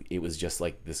to, it was just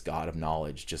like this god of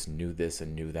knowledge just knew this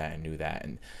and knew that and knew that.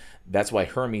 And that's why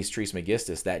Hermes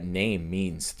Trismegistus, that name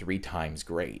means 3 times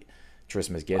great.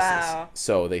 Trismegistus. Wow.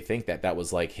 So they think that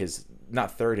was like his,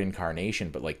 not third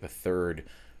incarnation, but like the third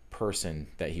person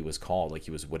that he was called. Like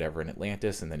he was whatever in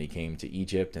Atlantis, and then he came to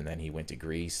Egypt, and then he went to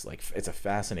Greece. Like, it's a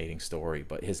fascinating story,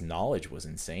 but his knowledge was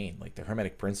insane. Like the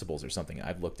Hermetic principles are something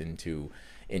I've looked into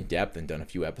in depth and done a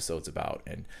few episodes about.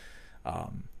 And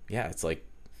it's like,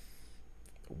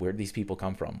 where did these people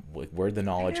come from? Like, where'd the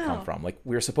knowledge come from? Like,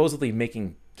 we were supposedly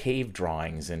making cave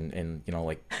drawings and you know,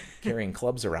 like carrying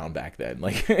clubs around back then.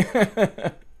 Like,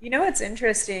 you know what's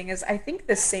interesting is I think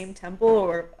the same temple,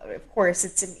 or of course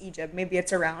it's in Egypt, maybe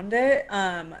it's around it.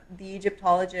 The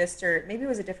Egyptologist, or maybe it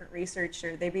was a different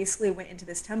researcher, they basically went into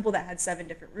this temple that had 7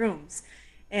 different rooms,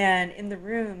 and in the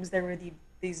rooms there were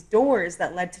these doors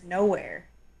that led to nowhere.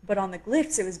 But on the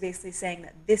glyphs, it was basically saying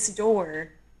that this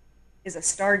door is a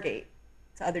stargate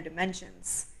to other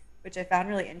dimensions, which I found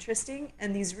really interesting.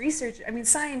 And these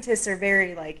scientists are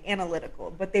very like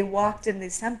analytical, but they walked in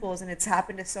these temples, and it's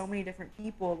happened to so many different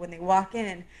people when they walk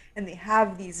in and they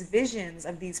have these visions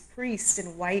of these priests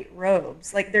in white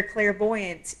robes, like they're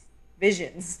clairvoyant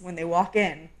visions when they walk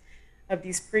in, of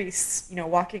these priests, you know,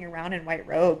 walking around in white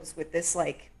robes with this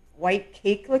like white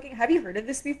cake looking. Have you heard of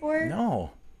this before?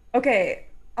 no. Okay,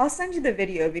 I'll send you the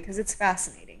video because it's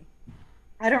fascinating.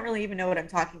 I don't really even know what I'm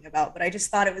talking about, but I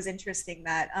just thought it was interesting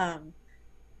that,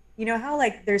 you know how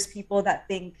like there's people that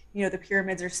think, you know, the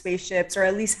pyramids are spaceships, or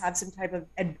at least have some type of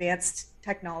advanced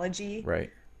technology. Right.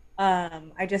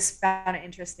 I just found it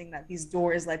interesting that these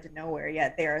doors led to nowhere,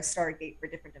 yet they are a stargate for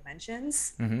different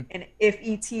dimensions. Mm-hmm. And if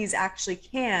ETs actually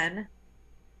can,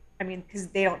 I mean, because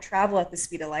they don't travel at the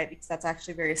speed of light, because that's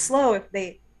actually very slow.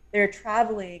 If they're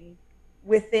traveling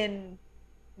within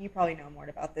you probably know more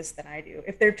about this than I do.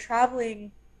 If they're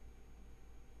traveling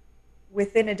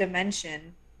within a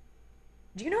dimension,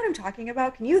 do you know what I'm talking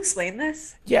about? Can you explain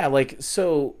this? Yeah, like,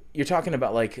 so you're talking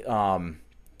about like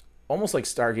almost like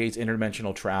Stargate's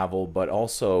interdimensional travel, but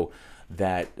also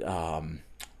that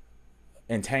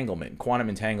entanglement, quantum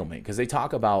entanglement, because they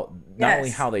talk about not only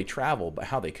Yes. how they travel, but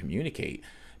how they communicate.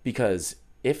 Because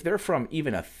if they're from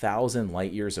even 1,000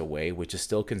 light years away, which is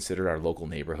still considered our local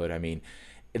neighborhood, I mean,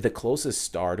 the closest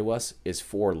star to us is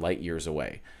 4 light years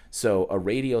away. So a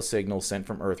radio signal sent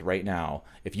from Earth right now,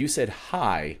 if you said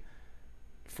hi,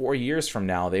 4 years from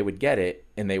now they would get it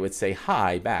and they would say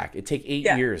hi back. It'd take 8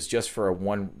 years just for a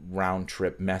one round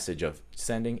trip message of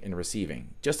sending and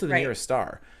receiving, just to the Right. nearest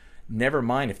star. Never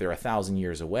mind if they're 1,000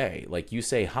 years away. Like, you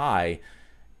say hi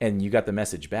and you got the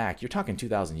message back, you're talking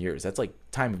 2,000 years. That's like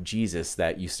time of Jesus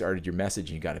that you started your message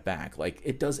and you got it back. Like,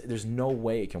 it does, there's no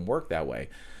way it can work that way.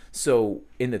 So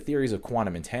in the theories of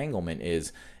quantum entanglement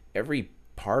is every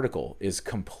particle is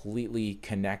completely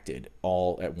connected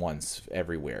all at once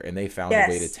everywhere, and they found a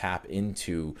way to Yes. tap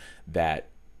into that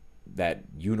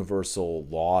universal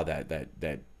law,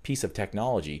 that piece of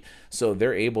technology. So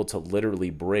they're able to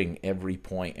literally bring every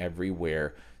point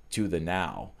everywhere to the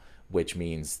now, which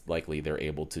means likely they're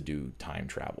able to do time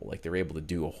travel. Like, they're able to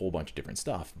do a whole bunch of different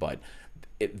stuff. But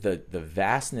the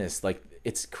vastness, like,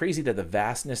 it's crazy that the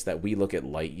vastness that we look at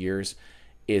light years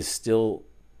is still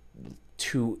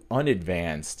too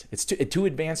unadvanced. It's too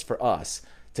advanced for us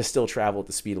to still travel at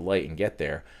the speed of light and get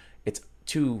there. It's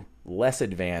too less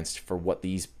advanced for what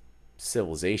these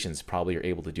civilizations probably are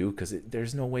able to do, because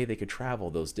there's no way they could travel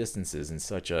those distances in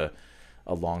such a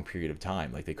long period of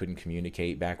time. Like, they couldn't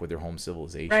communicate back with their home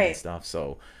civilization and Right. stuff.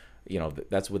 So,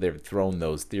 that's where they've thrown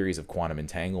those theories of quantum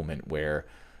entanglement, where,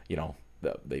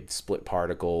 they've split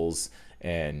particles,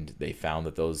 and they found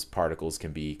that those particles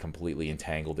can be completely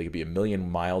entangled. They could be 1,000,000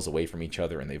 miles away from each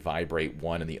other, and they vibrate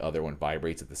one, and the other one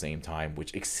vibrates at the same time,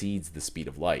 which exceeds the speed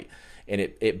of light. And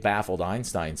it baffled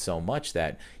Einstein so much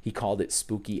that he called it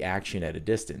spooky action at a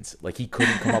distance. Like, he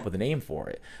couldn't come up with a name for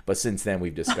it. But since then,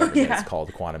 we've discovered that it's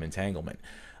called quantum entanglement.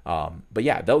 But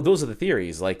yeah, those are the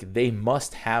theories. Like, they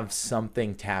must have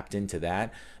something tapped into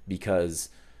that, because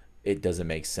it doesn't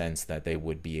make sense that they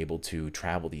would be able to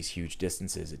travel these huge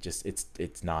distances.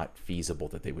 It's not feasible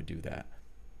that they would do that.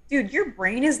 Dude, your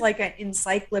brain is like an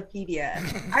encyclopedia.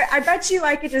 I bet you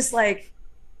I could just like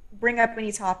bring up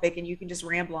any topic and you can just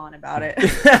ramble on about it.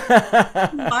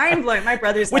 Mind blowing. My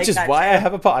brother's Which like is that why too. I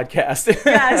have a podcast.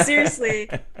 Yeah, seriously.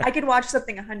 I could watch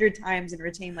something 100 times and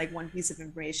retain like one piece of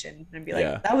information and be like,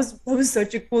 Yeah. that was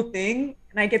such a cool thing.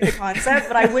 And I get the concept,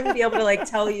 but I wouldn't be able to like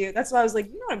tell you. That's why I was like,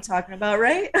 you know what I'm talking about,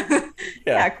 right?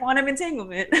 Yeah, quantum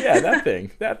entanglement. Yeah, that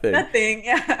thing. That thing,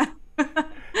 yeah.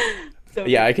 So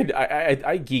Yeah,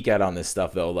 I geek out on this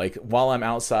stuff though. Like, while I'm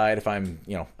outside, if I'm,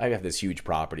 I have this huge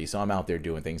property, so I'm out there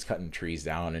doing things, cutting trees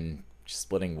down and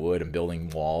splitting wood and building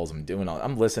walls.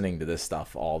 I'm listening to this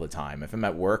stuff all the time. If I'm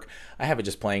at work, I have it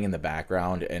just playing in the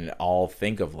background, and I'll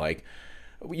think of, like,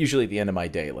 usually at the end of my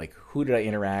day, like, who did I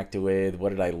interact with? What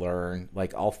did I learn?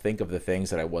 Like, I'll think of the things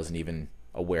that I wasn't even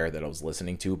aware that I was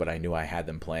listening to, but I knew I had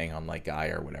them playing on, like,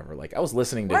 Gaia or whatever. Like, I was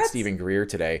listening to What? Stephen Greer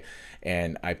today,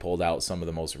 and I pulled out some of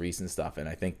the most recent stuff, and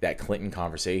I think that Clinton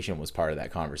conversation was part of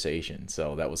that conversation.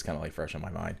 So that was kind of like fresh on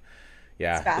my mind.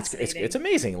 Yeah, It's fascinating. it's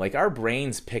amazing. Like, our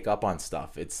brains pick up on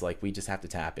stuff. It's like we just have to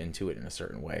tap into it in a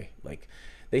certain way. Like,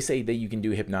 they say that you can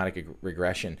do hypnotic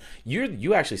regression.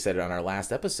 You actually said it on our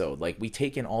last episode. Like, we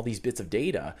take in all these bits of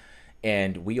data,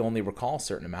 and we only recall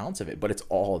certain amounts of it, but it's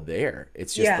all there.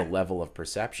 It's just Yeah. the level of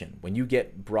perception. When you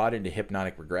get brought into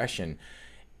hypnotic regression,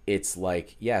 it's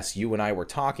like, yes, you and I were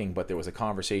talking, but there was a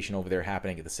conversation over there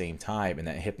happening at the same time, and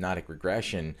that hypnotic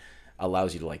regression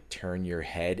allows you to, like, turn your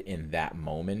head in that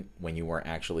moment when you weren't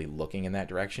actually looking in that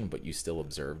direction, but you still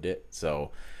observed it.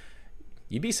 So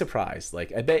you'd be surprised.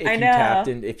 Like, I bet if I you know. tapped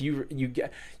in, if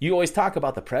you always talk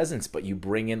about the presence, but you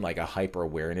bring in, like, a hyper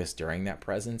awareness during that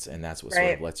presence, and that's what sort of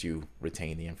Right. lets you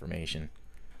retain the information.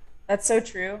 That's so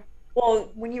true. Well,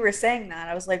 when you were saying that,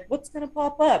 I was like, what's going to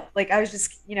pop up? Like, I was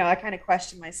just, I kind of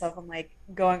questioned myself. I'm like,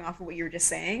 going off of what you were just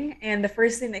saying. And the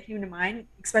first thing that came to mind,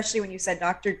 especially when you said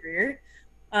Dr. Greer,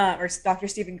 or Dr.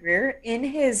 Stephen Greer, in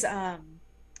his, on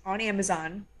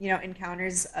Amazon,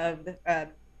 Encounters of the,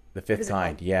 The Fifth is it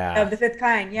Kind, called? yeah. of the Fifth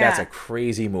Kind. Yeah. That's a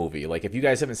crazy movie. Like, if you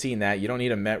guys haven't seen that, you don't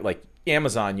need like,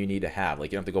 Amazon you need to have.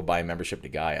 Like, you don't have to go buy a membership to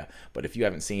Gaia. But if you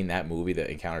haven't seen that movie, The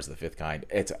Encounters of the Fifth Kind,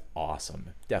 it's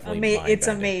awesome. Definitely It's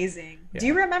mind-bending. amazing. Yeah. Do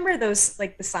you remember those,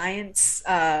 like the science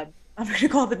I'm going to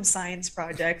call them science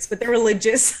projects, but they were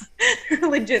legit, they were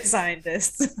legit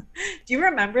scientists. Do you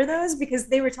remember those? Because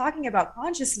they were talking about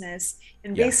consciousness,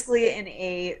 and Yeah. basically in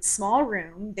a small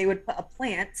room, they would put a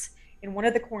plant in one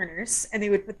of the corners, and they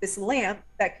would put this lamp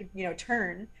that could,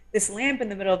 turn this lamp in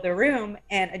the middle of the room,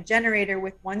 and a generator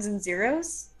with ones and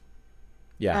zeros.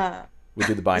 Yeah. Uh, We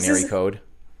do the this binary is code.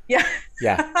 Yeah.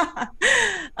 Yeah.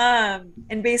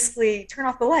 And basically turn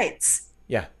off the lights.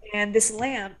 Yeah. And this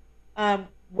lamp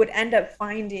would end up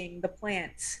finding the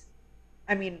plant.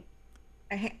 I mean,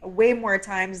 way more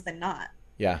times than not,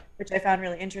 Yeah. which I found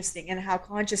really interesting. And how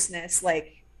consciousness,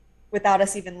 like, without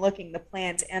us even looking, the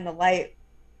plant and the light,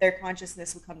 their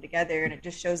consciousness will come together. And it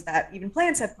just shows that even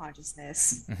plants have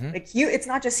consciousness. Mhm. Like, it's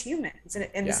not just humans.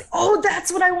 And Yeah. oh,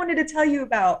 that's what I wanted to tell you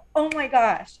about. Oh my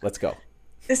gosh. Let's go.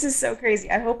 This is so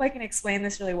crazy. I hope I can explain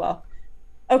this really well.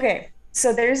 Okay,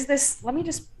 so there's this. Let me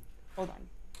just hold on.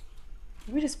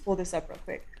 Let me just pull this up real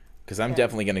quick. Because I'm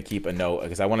definitely going to keep a note,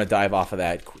 because I want to dive off of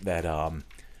that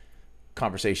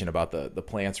conversation about the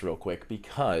plants real quick,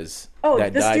 because Oh,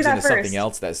 that let's do dives that into something first.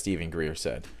 else that Stephen Greer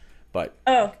said. But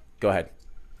Oh, go ahead.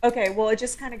 okay. Well, it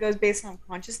just kind of goes based on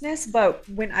consciousness. But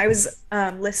when I was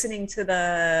listening to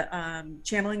the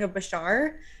channeling of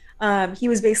Bashar, he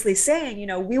was basically saying,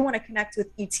 we want to connect with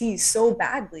ETs so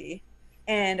badly,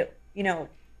 and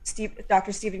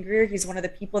Dr. Stephen Greer, he's one of the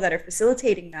people that are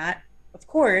facilitating that, of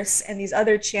course, and these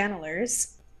other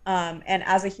channelers. And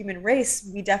as a human race,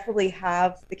 we definitely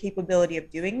have the capability of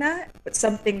doing that. But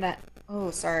something that,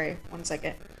 oh, sorry, 1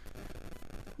 second.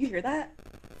 You hear that?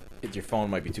 Your phone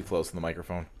might be too close to the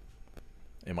microphone.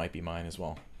 It might be mine as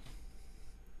well.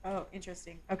 Oh,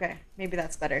 interesting. Okay, maybe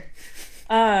that's better.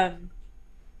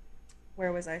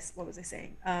 Where was I? What was I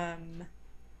saying? Greer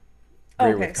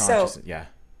Okay, with so consciousness. Yeah.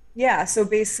 yeah, so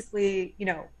basically,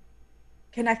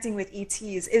 connecting with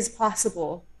ETs is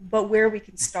possible, but where we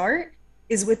can start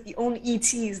is with the own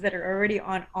ETs that are already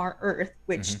on our Earth,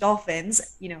 which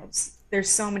dolphins, there's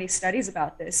so many studies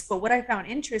about this. But what I found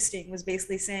interesting was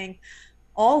basically saying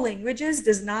all languages,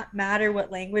 does not matter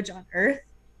what language on Earth.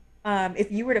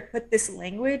 If you were to put this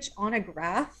language on a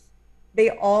graph, they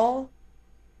all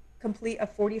complete a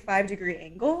 45-degree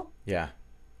angle. Yeah.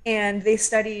 And they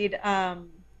studied humpback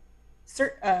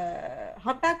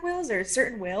whales or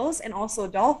certain whales, and also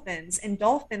dolphins. And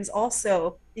dolphins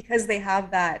also, because they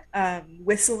have that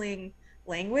whistling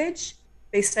language,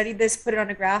 they studied this, put it on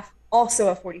a graph, also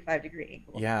a 45-degree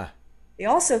angle. Yeah. They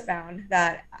also found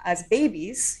that as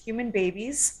babies, human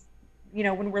babies,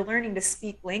 when we're learning to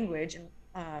speak language and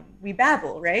we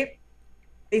babble, right?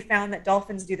 They found that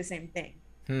dolphins do the same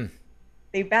thing.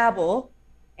 They babble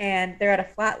and they're at a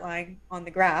flat line on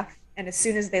the graph. And as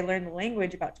soon as they learn the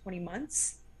language, about 20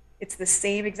 months, it's the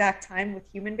same exact time with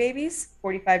human babies,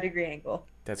 45-degree angle.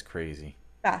 That's crazy.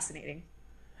 Fascinating.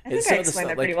 I And think some I of the explained stuff,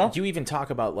 that pretty well. You even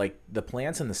talk about like the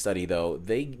plants in the study, though.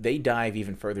 They dive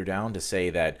even further down to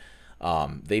say that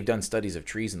they've done studies of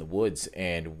trees in the woods,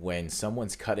 and when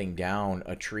someone's cutting down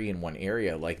a tree in one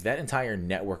area, like that entire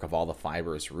network of all the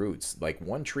fibrous roots, like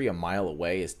one tree a mile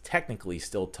away is technically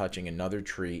still touching another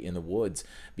tree in the woods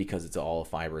because it's all a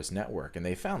fibrous network. And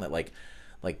they found that like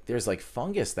there's like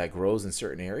fungus that grows in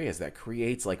certain areas that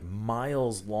creates like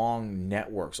miles long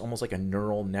networks, almost like a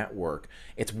neural network.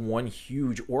 It's one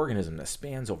huge organism that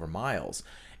spans over miles.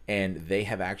 And they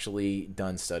have actually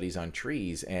done studies on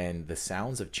trees, and the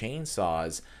sounds of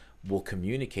chainsaws will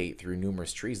communicate through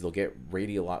numerous trees. They'll get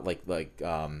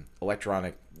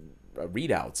electronic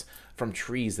readouts from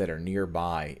trees that are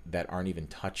nearby that aren't even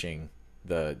touching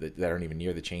that aren't even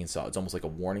near the chainsaw. It's almost like a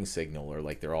warning signal, or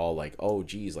like they're all like, oh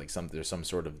geez, like there's some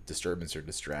sort of disturbance or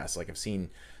distress. Like I've seen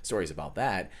stories about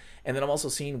that. And then I've also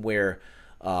seen where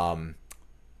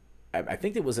I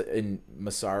think it was in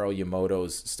Masaru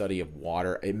Emoto's study of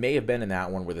water. It may have been in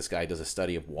that one where this guy does a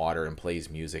study of water and plays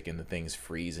music, and the things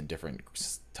freeze in different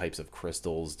types of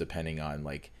crystals depending on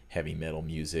like heavy metal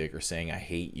music or saying I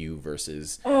hate you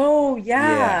versus Oh,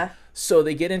 yeah. So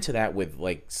they get into that with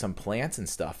like some plants and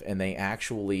stuff, and they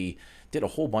actually did a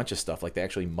whole bunch of stuff. Like they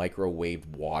actually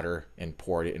microwaved water and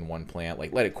poured it in one plant,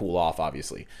 like let it cool off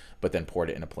obviously, but then poured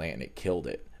it in a plant and it killed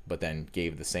it. But then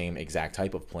gave the same exact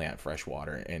type of plant fresh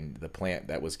water, and the plant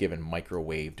that was given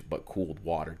microwaved but cooled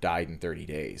water died in 30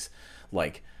 days.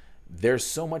 Like there's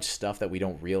so much stuff that we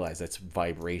don't realize that's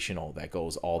vibrational that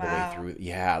goes all the way through.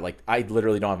 Yeah, like I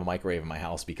literally don't have a microwave in my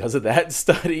house because of that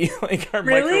study. Like our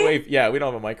microwave, yeah, we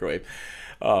don't have a microwave.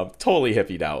 Totally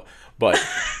hippied out, but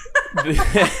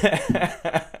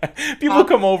people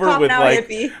come over with like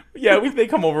hippie. Yeah, they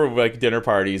come over with like dinner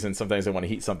parties, and sometimes they want to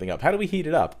heat something up. How do we heat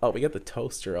it up? Oh, we got the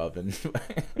toaster oven.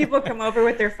 People come over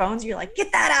with their phones. You're like,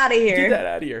 get that out of here. Get that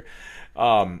out of here.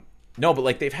 No, but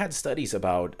like they've had studies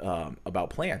about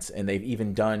plants, and they've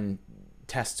even done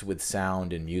tests with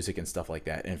sound and music and stuff like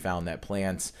that, and found that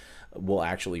plants will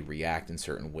actually react in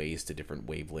certain ways to different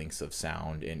wavelengths of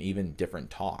sound and even different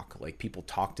talk. Like people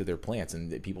talk to their plants,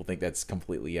 and people think that's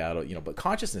completely out of, but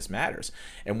consciousness matters.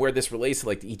 And where this relates to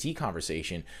like the ET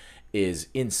conversation is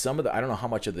in some of the, I don't know how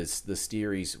much of this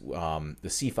series, the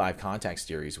C5 contact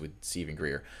series with Stephen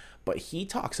Greer, but he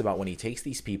talks about when he takes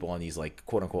these people on these like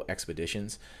quote unquote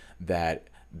expeditions, that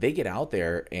they get out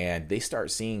there and they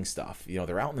start seeing stuff.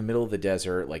 They're out in the middle of the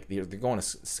desert, like they're going to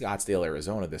Scottsdale,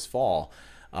 Arizona this fall.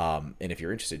 And if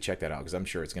you're interested, check that out, because I'm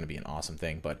sure it's going to be an awesome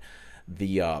thing. But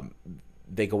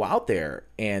they go out there,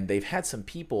 and they've had some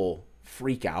people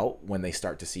freak out when they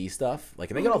start to see stuff.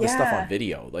 Like, and they get all this stuff on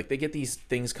video. Like, they get these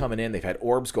things coming in. They've had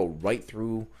orbs go right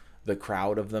through the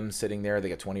crowd of them sitting there. They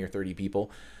got 20 or 30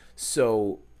 people.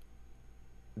 So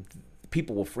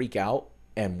people will freak out,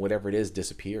 and whatever it is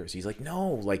disappears. He's like, no,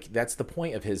 like that's the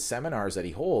point of his seminars that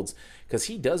he holds, because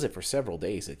he does it for several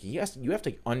days. Like you have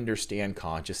to understand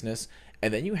consciousness,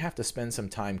 and then you have to spend some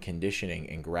time conditioning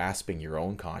and grasping your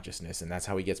own consciousness. And that's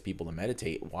how he gets people to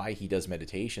meditate. Why he does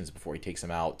meditations before he takes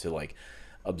them out to like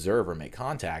observe or make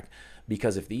contact.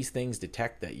 Because if these things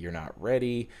detect that you're not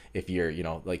ready, if you're,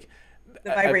 like the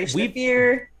vibration of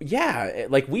fear. Yeah,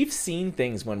 like we've seen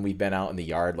things when we've been out in the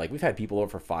yard. Like we've had people over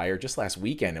for fire just last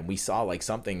weekend, and we saw like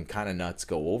something kind of nuts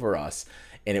go over us,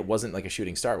 and it wasn't like a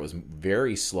shooting star. It was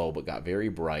very slow but got very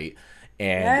bright.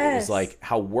 And It was like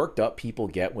how worked up people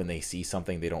get when they see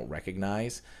something they don't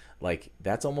recognize. Like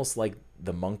that's almost like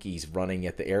the monkeys running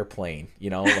at the airplane,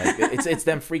 like it's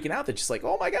them freaking out. They're just like,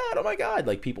 oh my God.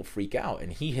 Like people freak out.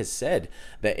 And he has said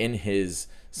that in his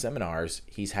seminars,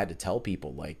 he's had to tell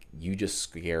people like, you just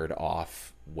scared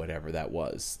off whatever that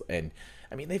was. And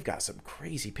I mean, they've got some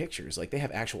crazy pictures. Like they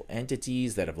have actual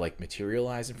entities that have like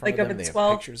materialized in front of them. They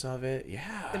have pictures of it.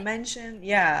 Yeah. Dimension.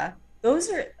 Yeah.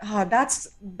 Those are,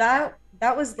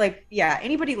 that was like,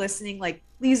 anybody listening, like,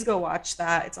 please go watch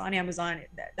that. It's on Amazon.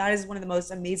 That is one of the most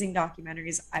amazing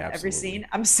documentaries I've ever seen.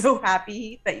 I'm so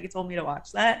happy that you told me to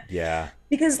watch that. Yeah.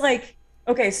 Because like,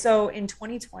 okay, so in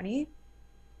 2020,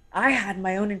 I had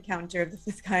my own encounter of the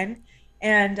fifth kind.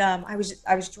 And I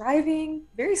was driving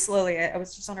very slowly. I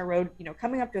was just on a road,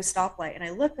 coming up to a stoplight, and I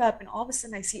look up, and all of a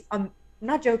sudden I see, I'm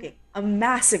not joking, a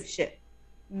massive ship,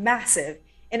 massive.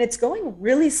 And it's going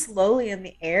really slowly in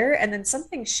the air, and then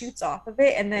something shoots off of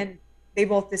it, and then they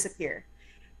both disappear.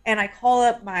 And I call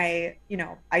up my,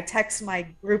 I text my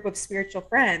group of spiritual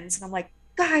friends, and I'm like,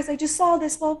 guys, I just saw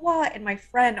this, blah, blah. And my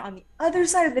friend on the other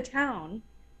side of the town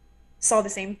saw the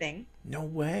same thing. No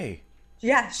way.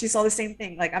 Yeah, she saw the same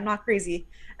thing. Like, I'm not crazy.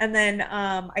 And then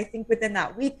I think within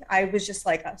that week, I was just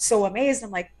like so amazed.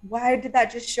 I'm like, why did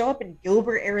that just show up in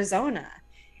Gilbert, Arizona?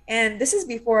 And this is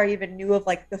before I even knew of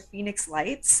like the Phoenix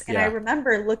Lights. And I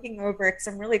remember looking over, because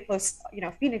I'm really close,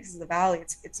 Phoenix is the valley.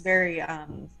 It's very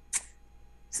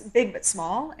big but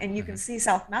small. And you can see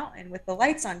South Mountain with the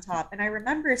lights on top. And I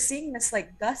remember seeing this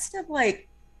like gust of like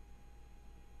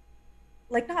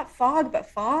not fog, but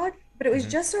fog. But it was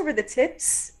just over the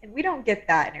tips. And we don't get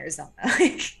that in Arizona.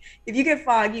 Like if you get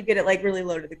fog, you get it like really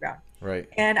low to the ground. Right.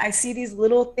 And I see these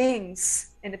little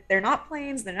things. And if they're not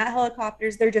planes, they're not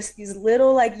helicopters, they're just these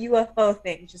little like UFO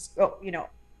things just go,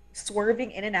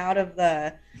 swerving in and out of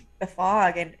the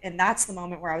fog. And that's the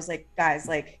moment where I was like, guys,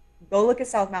 like go look at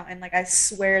South Mountain. Like I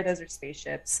swear those are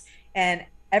spaceships. And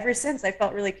ever since I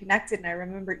felt really connected. And I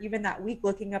remember even that week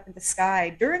looking up in the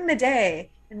sky during the day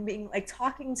and being like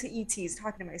talking to ETs,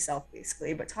 talking to myself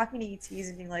basically, but talking to ETs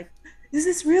and being like, is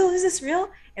this real? Is this real?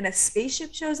 And a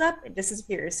spaceship shows up and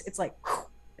disappears. It's like,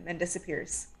 and then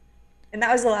disappears. And that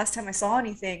was the last time I saw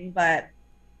anything.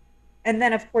 And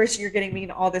then of course you're getting me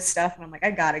into all this stuff, and I'm like,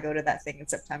 I gotta go to that thing in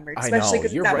September, especially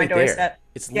because it's at my doorstep.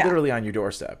 It's literally on your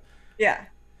doorstep. Yeah.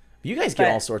 You guys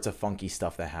get all sorts of funky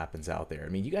stuff that happens out there. I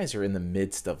mean, you guys are in the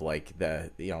midst of like the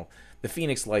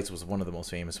Phoenix Lights was one of the most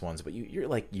famous ones, but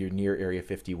you're near Area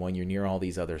 51. You're near all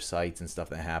these other sites and stuff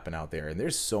that happen out there, and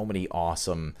there's so many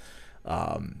awesome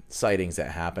sightings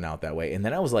that happen out that way. And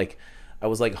then I was like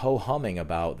ho-humming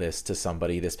about this to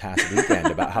somebody this past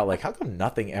weekend about how come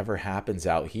nothing ever happens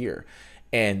out here.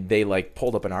 And they like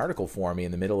pulled up an article for me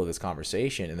in the middle of this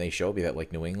conversation, and they showed me that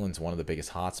like New England's one of the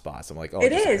biggest hotspots. I'm like, oh,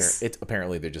 it is. It's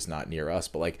apparently they're just not near us.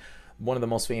 But like one of the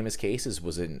most famous cases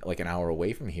was in like an hour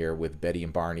away from here with Betty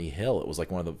and Barney Hill. It was like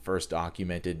one of the first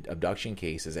documented abduction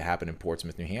cases. It happened in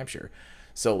Portsmouth, New Hampshire.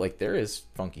 So like there is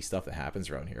funky stuff that happens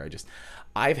around here.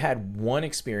 I've had one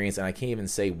experience, and I can't even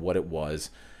say what it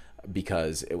was,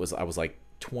 because I was like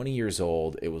 20 years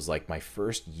old. It was like my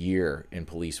first year in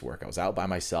police work. I was out by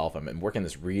myself. I'm working in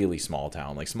this really small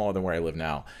town, like smaller than where I live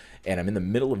now. And I'm in the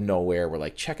middle of nowhere. We're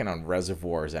like checking on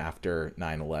reservoirs after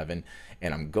 9/11.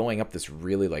 And I'm going up this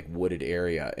really like wooded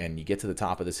area. And you get to the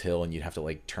top of this hill and you'd have to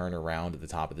like turn around at the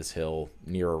top of this hill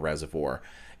near a reservoir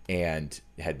and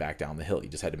head back down the hill. You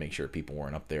just had to make sure people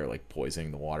weren't up there like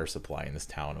poisoning the water supply in this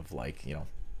town of like,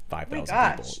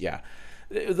 5,000 people. Yeah.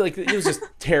 It was just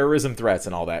terrorism threats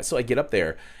and all that. So I get up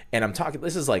there and I'm talking,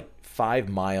 this is like 5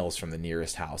 miles from the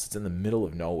nearest house. It's in the middle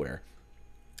of nowhere.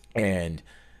 And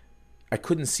I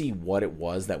couldn't see what it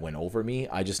was that went over me.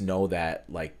 I just know that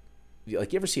like you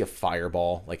ever see a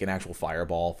fireball, like an actual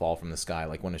fireball fall from the sky?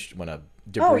 Like when a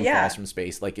debris falls from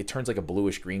space, like it turns like a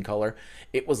bluish green color.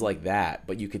 It was like that,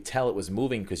 but you could tell it was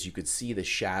moving because you could see the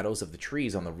shadows of the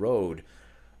trees on the road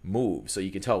move, so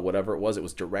you could tell whatever it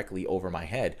was directly over my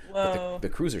head. Whoa. But the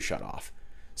cruiser shut off,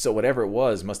 so whatever it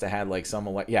was must have had like some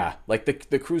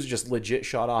the cruiser just legit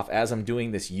shut off as I'm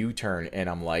doing this U-turn, and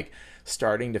I'm like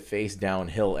starting to face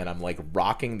downhill, and I'm like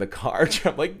rocking the car.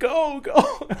 I'm like, go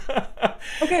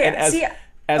okay. And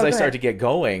as I ahead. started to get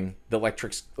going, the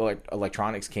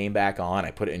electronics came back on.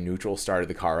 I put it in neutral, started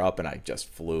the car up, and I just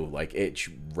flew. Like it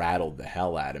rattled the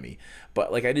hell out of me.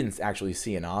 But like I didn't actually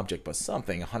see an object, but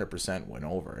something 100% went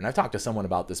over. And I've talked to someone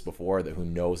about this before who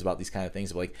knows about these kind of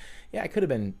things. But like, yeah, it could have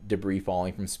been debris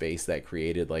falling from space that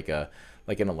created like an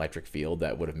electric field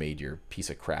that would have made your piece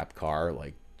of crap car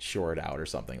like short out or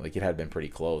something. Like it had been pretty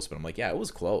close. But I'm like, yeah, it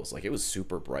was close. Like it was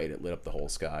super bright. It lit up the whole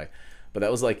sky. But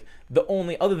that was like the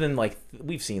only, other than like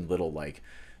we've seen little like,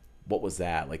 what was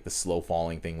that? Like the slow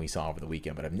falling thing we saw over the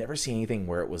weekend. But I've never seen anything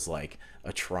where it was like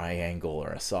a triangle or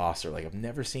a saucer. Like I've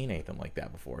never seen anything like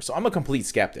that before. So I'm a complete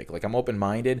skeptic. Like I'm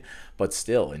open-minded, but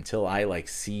still until I like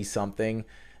see something,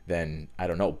 then I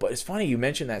don't know. But it's funny you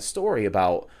mentioned that story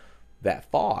about that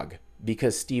fog,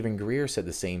 because Stephen Greer said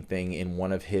the same thing in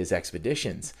one of his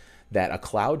expeditions, that a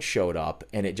cloud showed up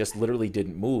and it just literally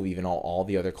didn't move, even all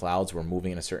the other clouds were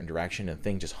moving in a certain direction, and the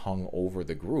thing just hung over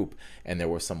the group, and there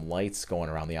were some lights going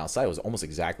around the outside. It was almost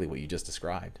exactly what you just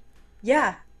described.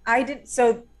 Yeah, I did.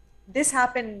 So this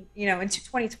happened, in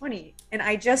 2020, and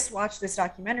I just watched this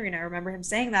documentary, and I remember him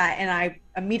saying that, and I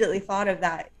immediately thought of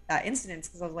that incident,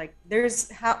 because I was like, there's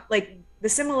the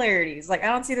similarities. Like I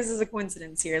don't see this as a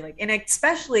coincidence here. Like, and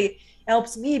especially it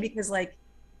helps me because like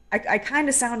I kind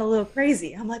of sound a little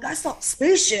crazy. I'm like, I saw a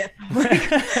spaceship.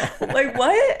 Like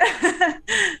what?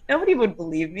 Nobody would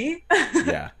believe me.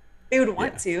 Yeah. They would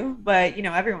want to, but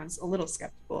everyone's a little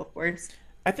skeptical, of course.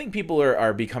 I think people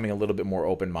are becoming a little bit more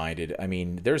open-minded. I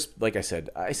mean, there's, like I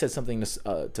said something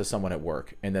to someone at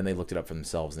work, and then they looked it up for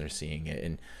themselves and they're seeing it.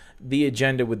 And the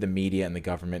agenda with the media and the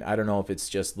government, I don't know if it's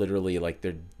just literally like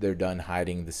they're done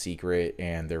hiding the secret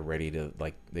and they're ready to,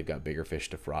 like, they've got bigger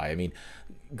fish to fry. I mean,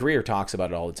 Greer talks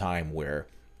about it all the time, where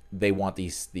they want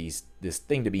this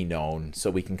thing to be known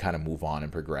so we can kind of move on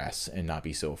and progress and not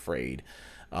be so afraid.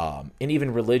 And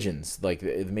even religions, like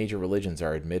the major religions,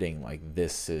 are admitting like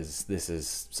this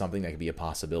is something that could be a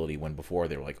possibility, when before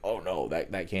they were like, oh no,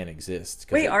 that can't exist.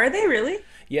 Wait, are they really?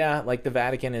 Yeah, like the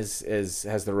Vatican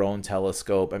has their own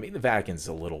telescope. I mean, the Vatican's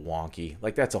a little wonky.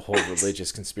 Like that's a whole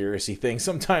religious conspiracy thing.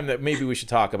 Sometime that maybe we should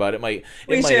talk about. It might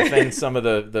offend some of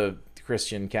the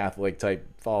Christian Catholic type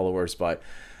followers, but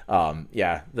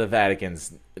yeah, the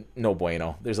Vatican's no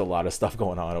bueno. There's a lot of stuff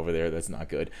going on over there that's not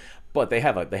good. But they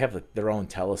have their own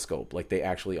telescope. Like they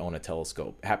actually own a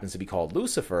telescope. It happens to be called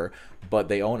Lucifer, but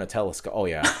they own a telescope. Oh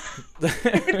yeah,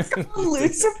 It's called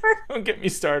Lucifer. Don't get me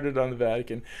started on the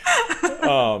Vatican.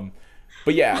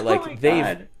 But yeah, like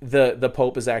God. the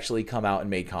Pope has actually come out and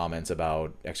made comments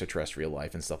about extraterrestrial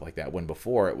life and stuff like that, when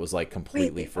before it was like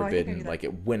completely forbidden. Like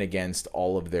it went against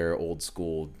all of their old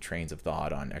school trains of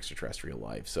thought on extraterrestrial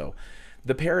life. So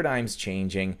the paradigm's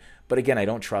changing, but again, I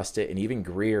don't trust it. And even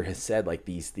Greer has said like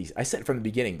these I said from the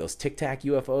beginning, those Tic Tac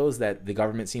UFOs that the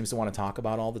government seems to want to talk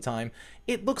about all the time,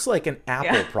 it looks like an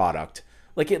Apple product.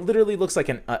 Like it literally looks like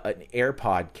an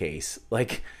AirPod case.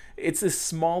 Like it's this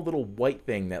small little white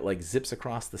thing that like zips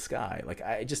across the sky. Like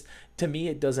to me,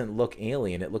 it doesn't look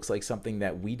alien. It looks like something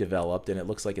that we developed, and it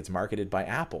looks like it's marketed by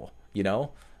Apple,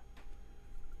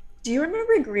 Do you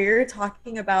remember Greer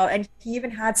talking about, and he even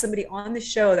had somebody on the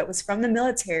show that was from the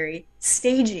military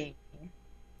staging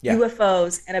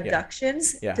UFOs and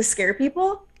abductions to scare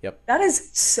people? Yep. That is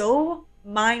so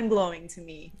mind-blowing to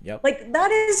me. Yep. Like,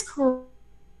 that is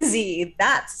crazy.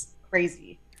 That's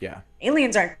crazy. Yeah.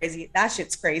 Aliens aren't crazy. That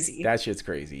shit's crazy. That shit's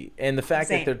crazy. And the fact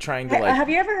that they're trying to Have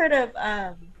you ever heard of...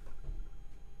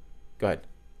 Go ahead.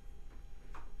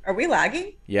 Are we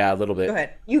lagging? Yeah, a little bit. Go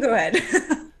ahead. You go ahead.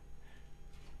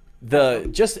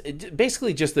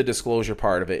 Basically just the disclosure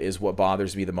part of it is what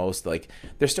bothers me the most. Like,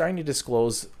 they're starting to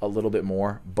disclose a little bit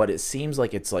more, but it seems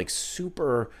like it's like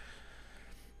super,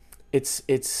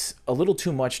 it's a little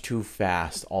too much too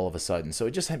fast all of a sudden. So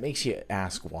it just makes you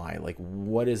ask why. Like,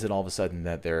 what is it all of a sudden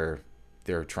that they're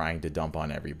trying to dump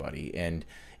on everybody? And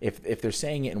if they're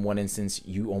saying it in one instance,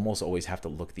 you almost always have to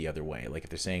look the other way. Like, if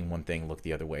they're saying one thing, look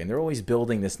the other way. And they're always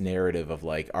building this narrative of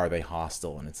like, are they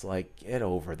hostile? And it's like, get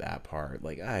over that part.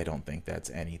 Like, I don't think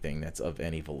that's anything that's of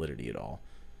any validity at all.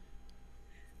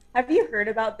 Have you heard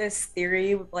about this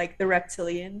theory with like the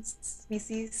reptilian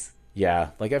species? Yeah,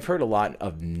 like I've heard a lot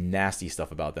of nasty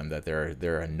stuff about them, that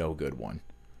they're a no good one.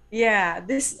 Yeah,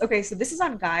 so this is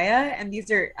on Gaia, and these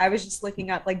are, I was just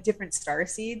looking up like different star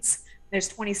seeds. There's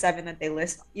 27 that they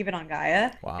list even on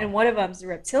Gaia. Wow. And one of them's the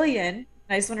reptilian. And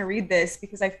I just want to read this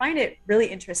because I find it really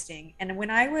interesting. And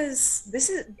this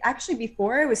is actually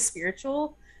before I was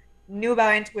spiritual, knew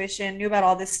about intuition, knew about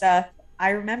all this stuff. I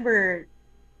remember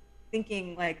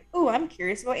thinking like, oh, I'm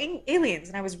curious about aliens.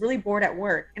 And I was really bored at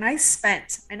work. And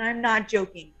and I'm not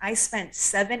joking, I spent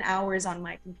 7 hours on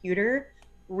my computer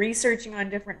researching on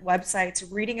different websites,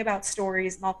 reading about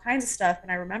stories and all kinds of stuff.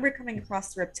 And I remember coming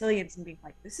across the reptilians and being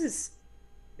like, this is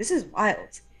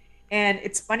wild. And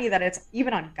it's funny that it's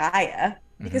even on Gaia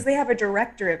because they have a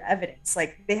director of evidence.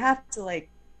 Like, they have to, like,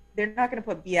 they're not going to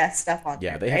put BS stuff on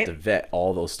there. Yeah, they have to vet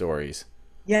all those stories.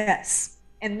 Yes.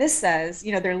 And this says,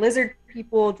 they're lizard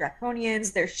people,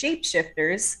 draconians, they're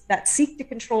shapeshifters that seek to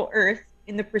control Earth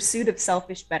in the pursuit of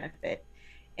selfish benefit.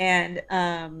 And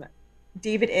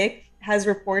David Icke has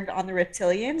reported on the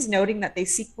reptilians, noting that they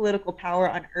seek political power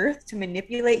on Earth to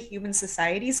manipulate human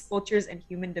societies, cultures, and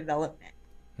human development.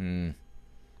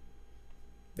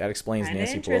 That explains Kinda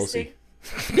Nancy Pelosi.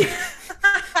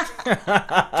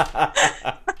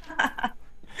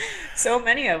 So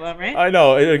many of them, right? I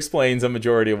know, it explains a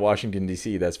majority of Washington,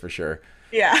 D.C., that's for sure.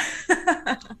 Yeah.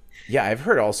 Yeah, I've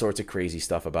heard all sorts of crazy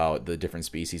stuff about the different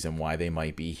species and why they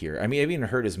might be here. I mean, I've even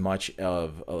heard as much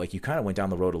of, like, you kind of went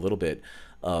down the road a little bit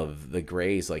of the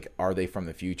Greys. Like, are they from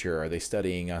the future? Are they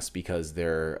studying us because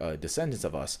they're descendants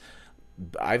of us?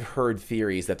 I've heard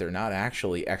theories that they're not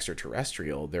actually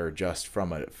extraterrestrial. They're just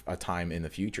from a time in the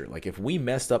future. Like, if we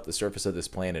messed up the surface of this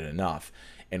planet enough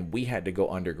and we had to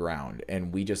go underground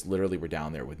and we just literally were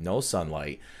down there with no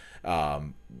sunlight,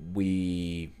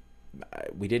 we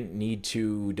didn't need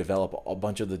to develop a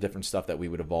bunch of the different stuff that we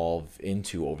would evolve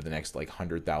into over the next like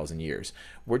 100,000 years.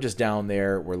 We're just down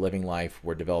there, we're living life,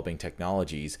 we're developing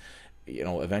technologies.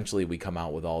 Eventually we come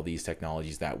out with all these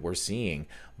technologies that we're seeing,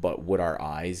 but would our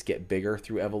eyes get bigger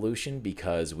through evolution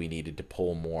because we needed to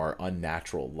pull more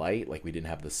unnatural light? Like, we didn't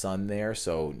have the sun there,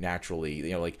 so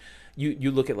naturally, like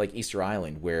you look at like Easter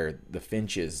Island, where the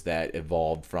finches that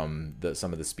evolved from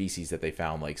some of the species that they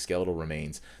found, like skeletal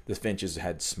remains, the finches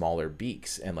had smaller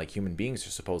beaks, and like human beings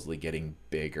are supposedly getting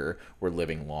bigger, we're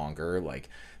living longer. Like,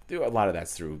 a lot of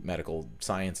that's through medical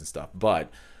science and stuff, but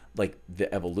like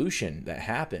the evolution that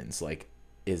happens, like,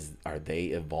 are they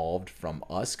evolved from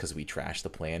us because we trashed the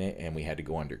planet and we had to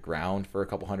go underground for a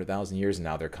couple 100,000 years, and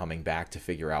now they're coming back to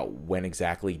figure out when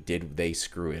exactly did they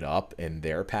screw it up in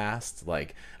their past?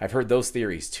 Like, I've heard those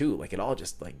theories too. Like, it all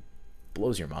just like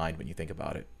blows your mind when you think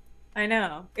about it. I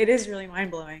know, it is really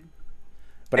mind-blowing.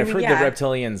 But I've heard the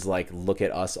reptilians like look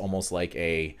at us almost like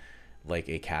a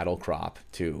cattle crop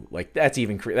too. Like,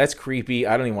 that's creepy.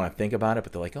 I don't even want to think about it,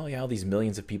 but they're like, oh yeah, all these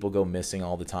millions of people go missing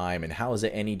all the time, and how is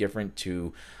it any different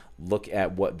to look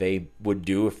at what they would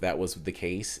do if that was the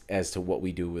case as to what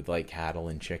we do with like cattle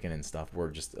and chicken and stuff?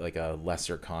 We're just like a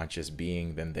lesser conscious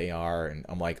being than they are. And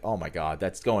I'm like, oh my God,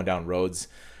 that's going down roads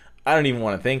I don't even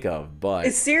want to think of. But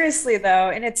it's seriously though,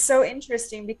 and it's so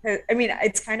interesting because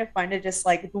it's kind of fun to just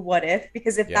like what if,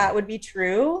 because if that would be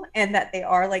true and that they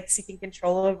are like seeking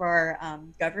control of our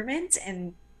government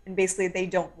and basically they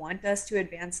don't want us to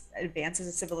advance as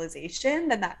a civilization,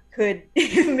 then that could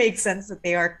make sense that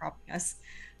they are cropping us.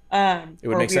 It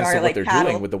would make sense to what they're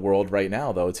doing with the world right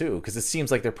now, though, too, because it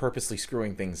seems like they're purposely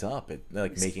screwing things up,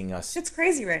 making us. It's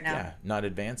crazy right now. Yeah, not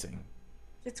advancing.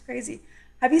 It's crazy.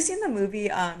 Have you seen the movie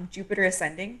Jupiter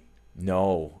Ascending?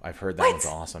 No, I've heard that one's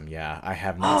awesome. Yeah, I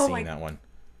have not seen that one.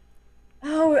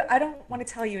 Oh, I don't want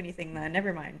to tell you anything then.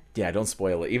 Never mind. Yeah, don't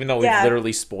spoil it. Even though we've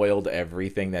literally spoiled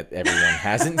everything that everyone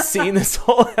hasn't seen this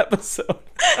whole episode.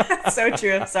 So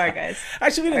true. I'm sorry, guys.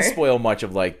 Actually, we didn't spoil much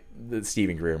of like the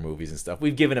Stephen Greer movies and stuff.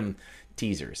 We've given him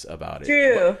teasers about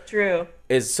it. True.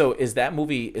 Is that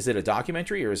movie? Is it a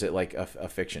documentary or is it like a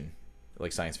fiction,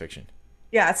 like science fiction?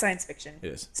 Yeah, it's science fiction. It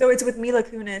is. So it's with Mila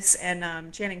Kunis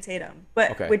and Channing Tatum,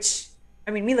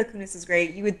 Mila Kunis is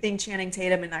great. You would think Channing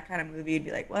Tatum in that kind of movie, you'd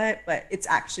be like, what? But it's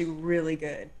actually really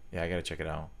good. Yeah, I gotta check it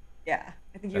out. Yeah,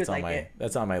 I think you would like it.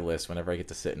 That's on my list. Whenever I get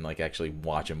to sit and like actually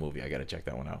watch a movie, I gotta check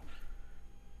that one out.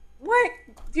 What,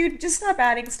 dude? Just stop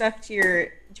adding stuff to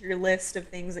your list of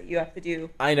things that you have to do.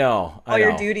 I know. All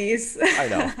your duties. I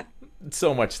know.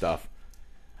 So much stuff.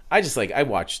 I just like I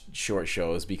watch short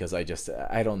shows because I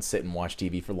don't sit and watch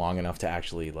TV for long enough to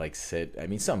actually like sit. I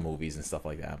mean, some movies and stuff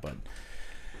like that, but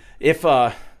if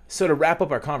so to wrap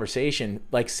up our conversation,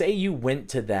 like say you went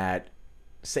to that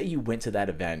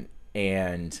event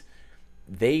and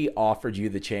they offered you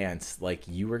the chance, like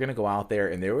you were going to go out there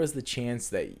and there was the chance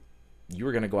that you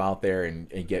were going to go out there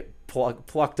and get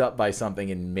plucked up by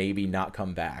something and maybe not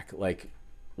come back. Like,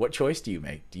 what choice do you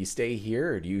make? Do you stay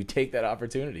here or do you take that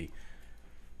opportunity?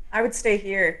 I would stay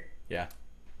here. Yeah.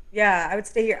 Yeah, I would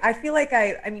stay here. I feel like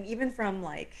I mean, even from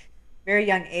like very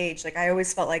young age, like I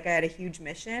always felt like I had a huge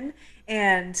mission.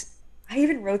 And I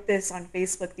even wrote this on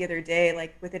Facebook the other day,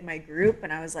 like within my group,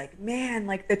 and I was like, man,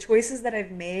 like the choices that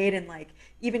I've made, and like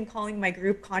even calling my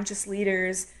group Conscious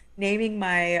Leaders, naming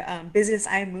my business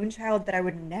I Am Moonchild, that I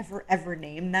would never ever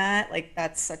name that. Like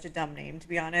that's such a dumb name, to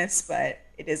be honest, but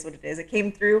it is what it is. It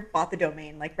came through, bought the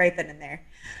domain, like right then and there.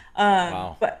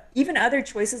 Wow. But even other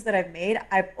choices that I've made,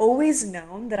 I've always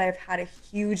known that I've had a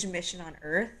huge mission on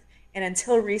Earth. And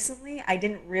until recently, I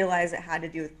didn't realize it had to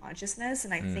do with consciousness.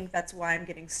 And I think that's why I'm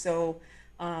getting so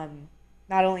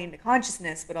not only into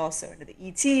consciousness, but also into the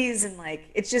ETs. And like,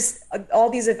 it's just all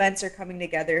these events are coming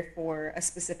together for a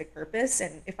specific purpose.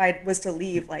 And if I was to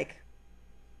leave, like,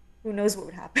 who knows what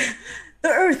would happen? The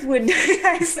Earth would.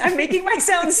 I'm making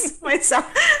myself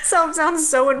sound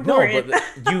so important. No,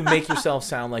 but you make yourself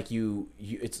sound like you.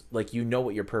 It's like you know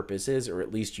what your purpose is, or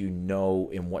at least you know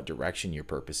in what direction your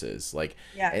purpose is. Like,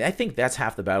 yeah. And I think that's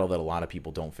half the battle that a lot of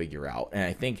people don't figure out. And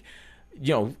I think,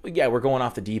 you know, yeah, we're going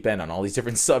off the deep end on all these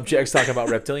different subjects, talking about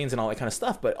reptilians and all that kind of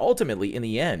stuff. But ultimately, in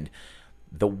the end,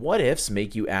 the what ifs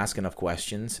make you ask enough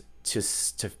questions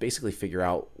to basically figure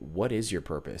out what is your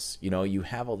purpose. You know, you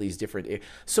have all these different.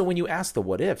 So when you ask the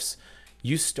what ifs,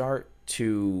 you start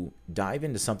to dive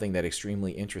into something that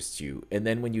extremely interests you. And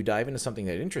then when you dive into something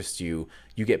that interests you,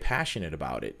 you get passionate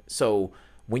about it. So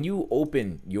when you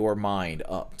open your mind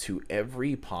up to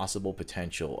every possible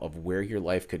potential of where your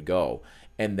life could go,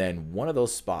 and then one of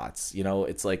those spots, you know,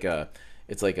 it's like a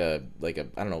I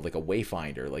don't know, like a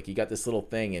wayfinder. Like you got this little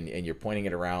thing and you're pointing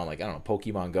it around, like, I don't know,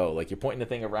 Pokemon Go. Like you're pointing the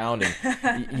thing around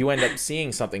and you end up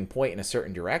seeing something point in a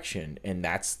certain direction, and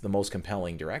that's the most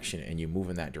compelling direction, and you move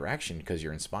in that direction because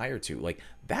you're inspired to. Like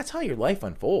that's how your life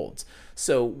unfolds.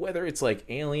 So whether it's like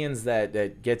aliens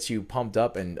that gets you pumped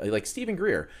up, and like Stephen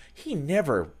Greer,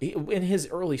 in his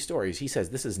early stories, he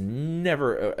says this is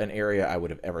never an area I would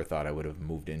have ever thought I would have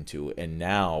moved into, and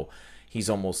now he's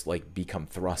almost like become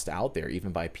thrust out there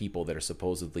even by people that are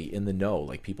supposedly in the know,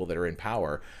 like people that are in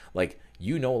power. Like,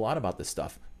 you know a lot about this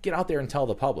stuff. Get out there and tell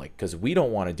the public, because we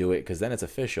don't want to do it because then it's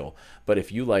official. But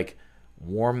if you like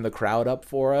warm the crowd up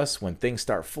for us, when things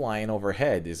start flying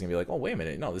overhead, there's gonna be like, oh, wait a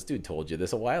minute, no, this dude told you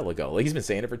this a while ago. Like he's been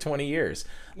saying it for 20 years.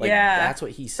 Like, yeah, that's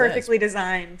what he says. Perfectly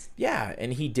designed. Yeah,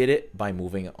 and he did it by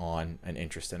moving on an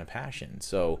interest and a passion.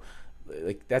 So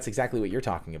like that's exactly what you're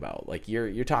talking about. Like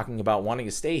you're talking about wanting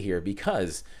to stay here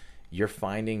because you're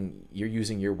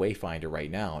using your wayfinder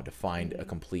right now to find a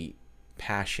complete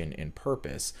passion and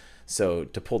purpose. So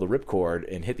to pull the ripcord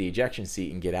and hit the ejection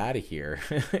seat and get out of here.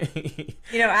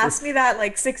 You know, ask me that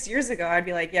like 6 years ago, I'd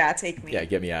be like, yeah, take me. Yeah,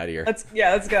 get me out of here.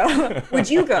 Let's go. Would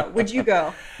you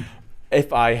go?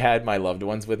 If I had my loved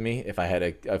ones with me, if I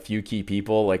had a few key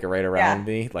people like right around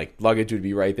me, like luggage would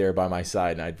be right there by my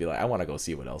side, and I'd be like, I want to go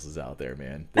see what else is out there,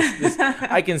 man. This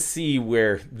I can see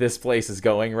where this place is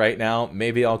going right now.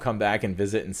 Maybe I'll come back and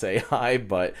visit and say hi,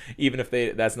 but even if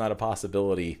that's not a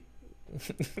possibility.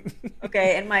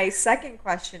 Okay, and my second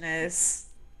question is,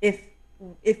 if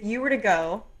you were to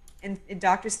go and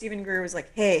Dr. Stephen Greer was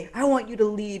like, hey, I want you to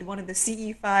lead one of the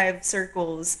CE5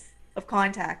 circles of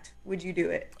contact, would you do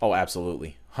it? Oh,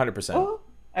 absolutely. 100%. Oh,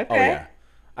 okay. Oh, yeah.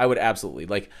 I would absolutely.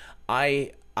 Like,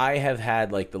 I have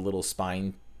had, like, the little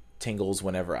spine tingles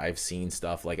whenever I've seen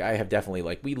stuff. Like, I have definitely,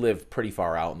 like, we live pretty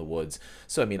far out in the woods.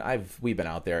 So, I mean, we've been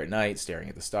out there at night staring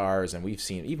at the stars, and we've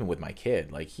seen, even with my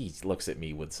kid, like, he looks at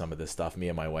me with some of this stuff. Me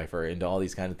and my wife are into all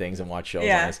these kind of things and watch shows on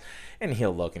this. And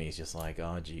he'll look and he's just like,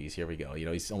 oh, geez, here we go. You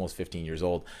know, he's almost 15 years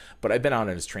old. But I've been out on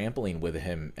his trampoline with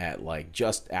him at, like,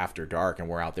 just after dark, and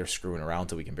we're out there screwing around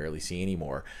till we can barely see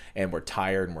anymore. And we're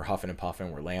tired, and we're huffing and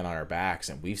puffing. We're laying on our backs,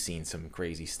 and we've seen some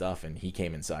crazy stuff. And he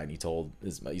came inside and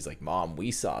he's like, Mom,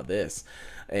 we saw this.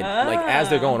 And like as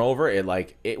they're going over it,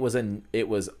 like it was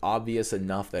obvious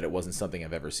enough that it wasn't something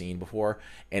I've ever seen before,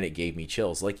 and it gave me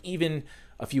chills. Like even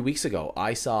a few weeks ago,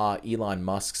 I saw Elon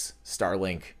Musk's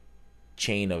Starlink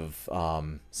chain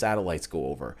of satellites go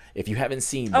over. If you haven't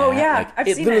seen Oh, that, yeah, like, I've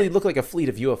it seen literally it. looked like a fleet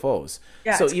of UFOs.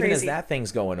 Yeah, so it's even as crazy. that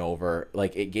thing's going over,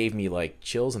 like, it gave me like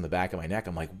chills in the back of my neck.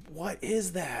 I'm like, what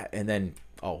is that? And then,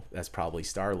 oh, that's probably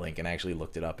Starlink. And I actually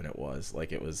looked it up, and it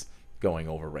was going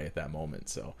over right at that moment.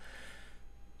 So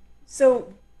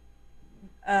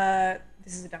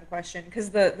this is a dumb question because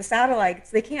the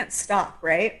satellites, they can't stop,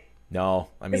 right? no,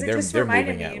 I mean, 'Cause it they're just they're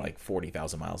reminded moving at me- like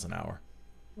 40,000 miles an hour.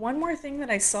 One more thing that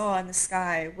I saw in the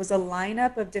sky was a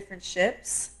lineup of different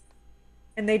ships,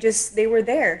 and they were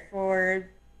there for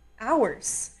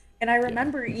hours. And I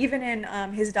remember even in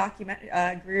his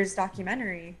Greer's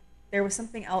documentary, there was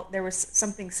something else. There was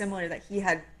something similar that he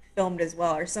had filmed as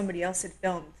well, or somebody else had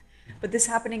filmed. But this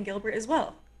happened in Gilbert as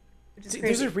well, which is See,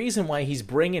 crazy. there's a reason why he's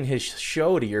bringing his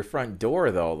show to your front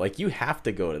door, though. Like, you have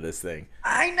to go to this thing.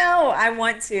 I know. I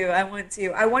want to. I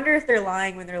wonder if they're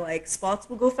lying when they're like, spots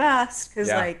will go fast. Because,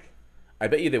 Yeah. like, I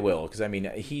bet you they will, because I mean,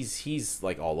 he's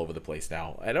like all over the place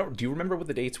now. Do you remember what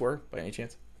the dates were by any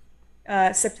chance?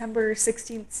 September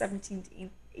 16th, 17th,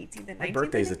 18th, and 19th. My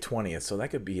birthday's I the think. 20th, so that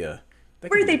could be a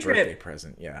Birthday trip. birthday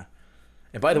present. Yeah.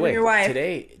 And by the You way, and your wife.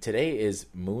 today is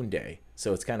Moon Day,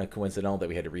 so it's kind of coincidental that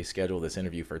we had to reschedule this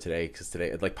interview for today, because today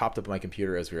it like popped up on my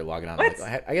computer as we were logging on. I'm What?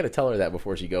 like, I got to tell her that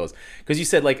before she goes, because you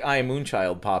said like I Am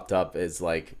Moonchild popped up as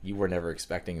like you were never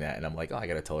expecting that, and I'm like, oh, I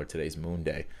got to tell her today's Moon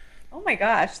Day. Oh my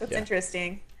gosh, that's Yeah.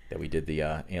 interesting. That we did the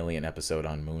Alien episode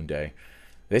on Moon Day.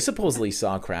 They supposedly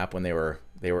saw crap when they were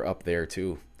up there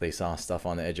too. They saw stuff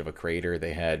on the edge of a crater.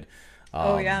 They had,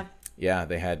 Oh, yeah. yeah,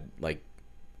 they had like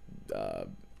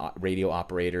radio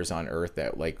operators on Earth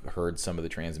that like heard some of the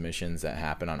transmissions that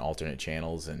happen on alternate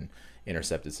channels and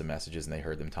intercepted some messages, and they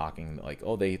heard them talking like,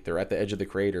 oh, they're at the edge of the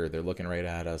crater. They're looking right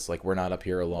at us. Like, we're not up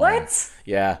here alone. What?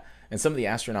 Yeah. And some of the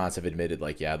astronauts have admitted,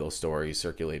 like, yeah, those stories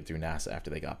circulated through NASA after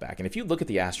they got back. And if you look at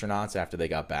the astronauts after they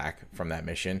got back from that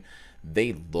mission,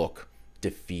 they look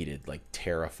defeated, like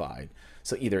terrified.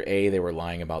 So either A, they were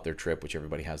lying about their trip, which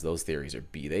everybody has those theories, or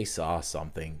B, they saw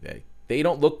something that they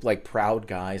don't look like proud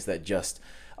guys that just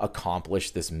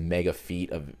accomplished this mega feat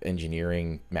of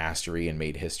engineering mastery and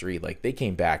made history. Like, they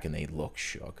came back and they look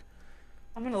shook.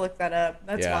 I'm gonna look that up.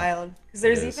 That's Yeah, wild. Because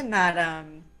there's it is. even that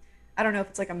I don't know if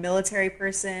it's like a military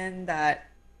person that,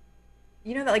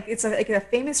 you know, that like it's like a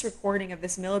famous recording of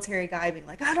this military guy being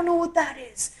like, I don't know what that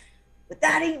is, but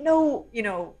that ain't no,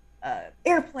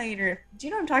 airplane, or do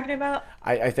you know what I'm talking about?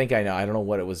 I think I know. I don't know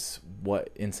what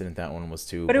incident that one was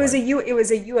to. But it was a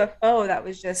UFO that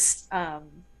was just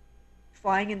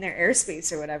flying in their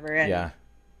airspace or whatever. And Yeah.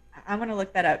 I'm gonna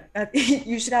look that up.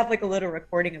 You should have like a little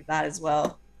recording of that as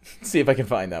well. See if I can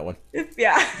find that one.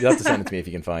 Yeah. You'll have to send it to me if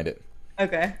you can find it.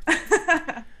 Okay.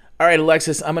 All right,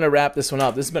 Alexis, I'm gonna wrap this one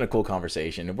up. This has been a cool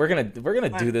conversation. We're gonna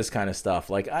do this kind of stuff.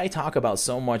 Like, I talk about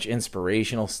so much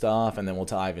inspirational stuff, and then we'll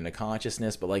dive into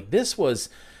consciousness. But like, this was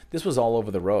all over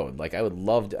the road. Like, I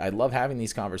love having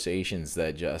these conversations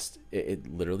that just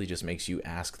it literally just makes you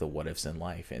ask the what ifs in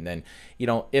life. And then,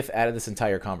 if out of this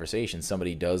entire conversation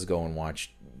somebody does go and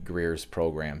watch Greer's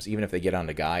programs, even if they get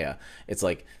onto Gaia, it's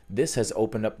like this has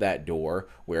opened up that door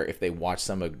where if they watch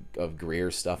some of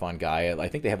Greer's stuff on Gaia, I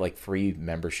think they have like free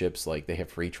memberships, like they have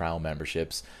free trial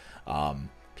memberships.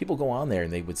 People go on there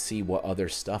and they would see what other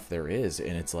stuff there is,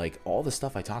 and it's like all the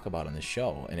stuff I talk about on this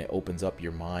show, and it opens up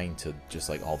your mind to just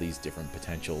like all these different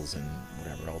potentials and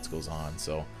whatever else goes on.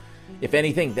 So if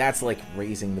anything, that's like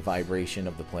raising the vibration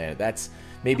of the planet. That's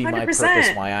maybe my 100%. purpose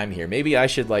why I'm here. Maybe I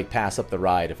should like pass up the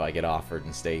ride if I get offered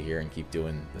and stay here and keep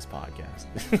doing this podcast.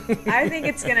 I think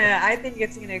it's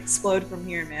gonna explode from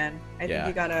here, man. I Yeah. think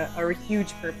you got a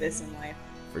huge purpose in life.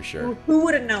 For sure. Who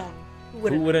would have known?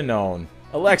 Who would have known?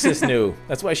 Alexis knew.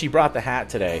 That's why she brought the hat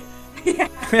today. I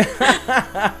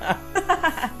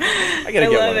gotta get I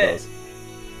one love of it. those.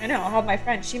 I know. I'll have my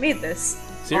friend. She made this.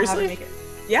 Seriously? I'll have her make it.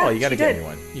 Yeah. Oh, you gotta she get did. me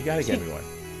one. You gotta get me one.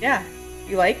 Yeah.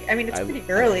 You like? I mean, it's I- pretty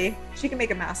girly. She can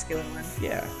make a masculine one.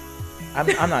 Yeah.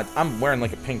 I'm wearing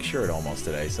like a pink shirt almost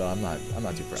today, so I'm not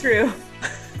too proud. True.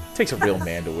 It takes a real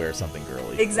man to wear something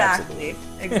girly. Exactly.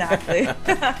 Absolutely. Exactly.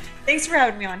 Thanks for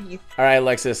having me on, Heath. All right,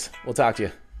 Alexis. We'll talk to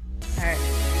you. All right.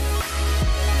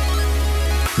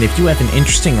 And if you have an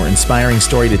interesting or inspiring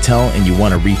story to tell and you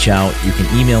want to reach out, you can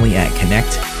email me at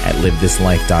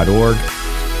connect@livethislife.org.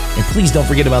 And please don't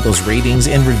forget about those ratings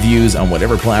and reviews on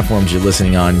whatever platforms you're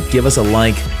listening on. Give us a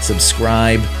like,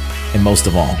 subscribe, and most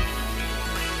of all,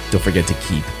 don't forget to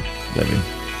keep living.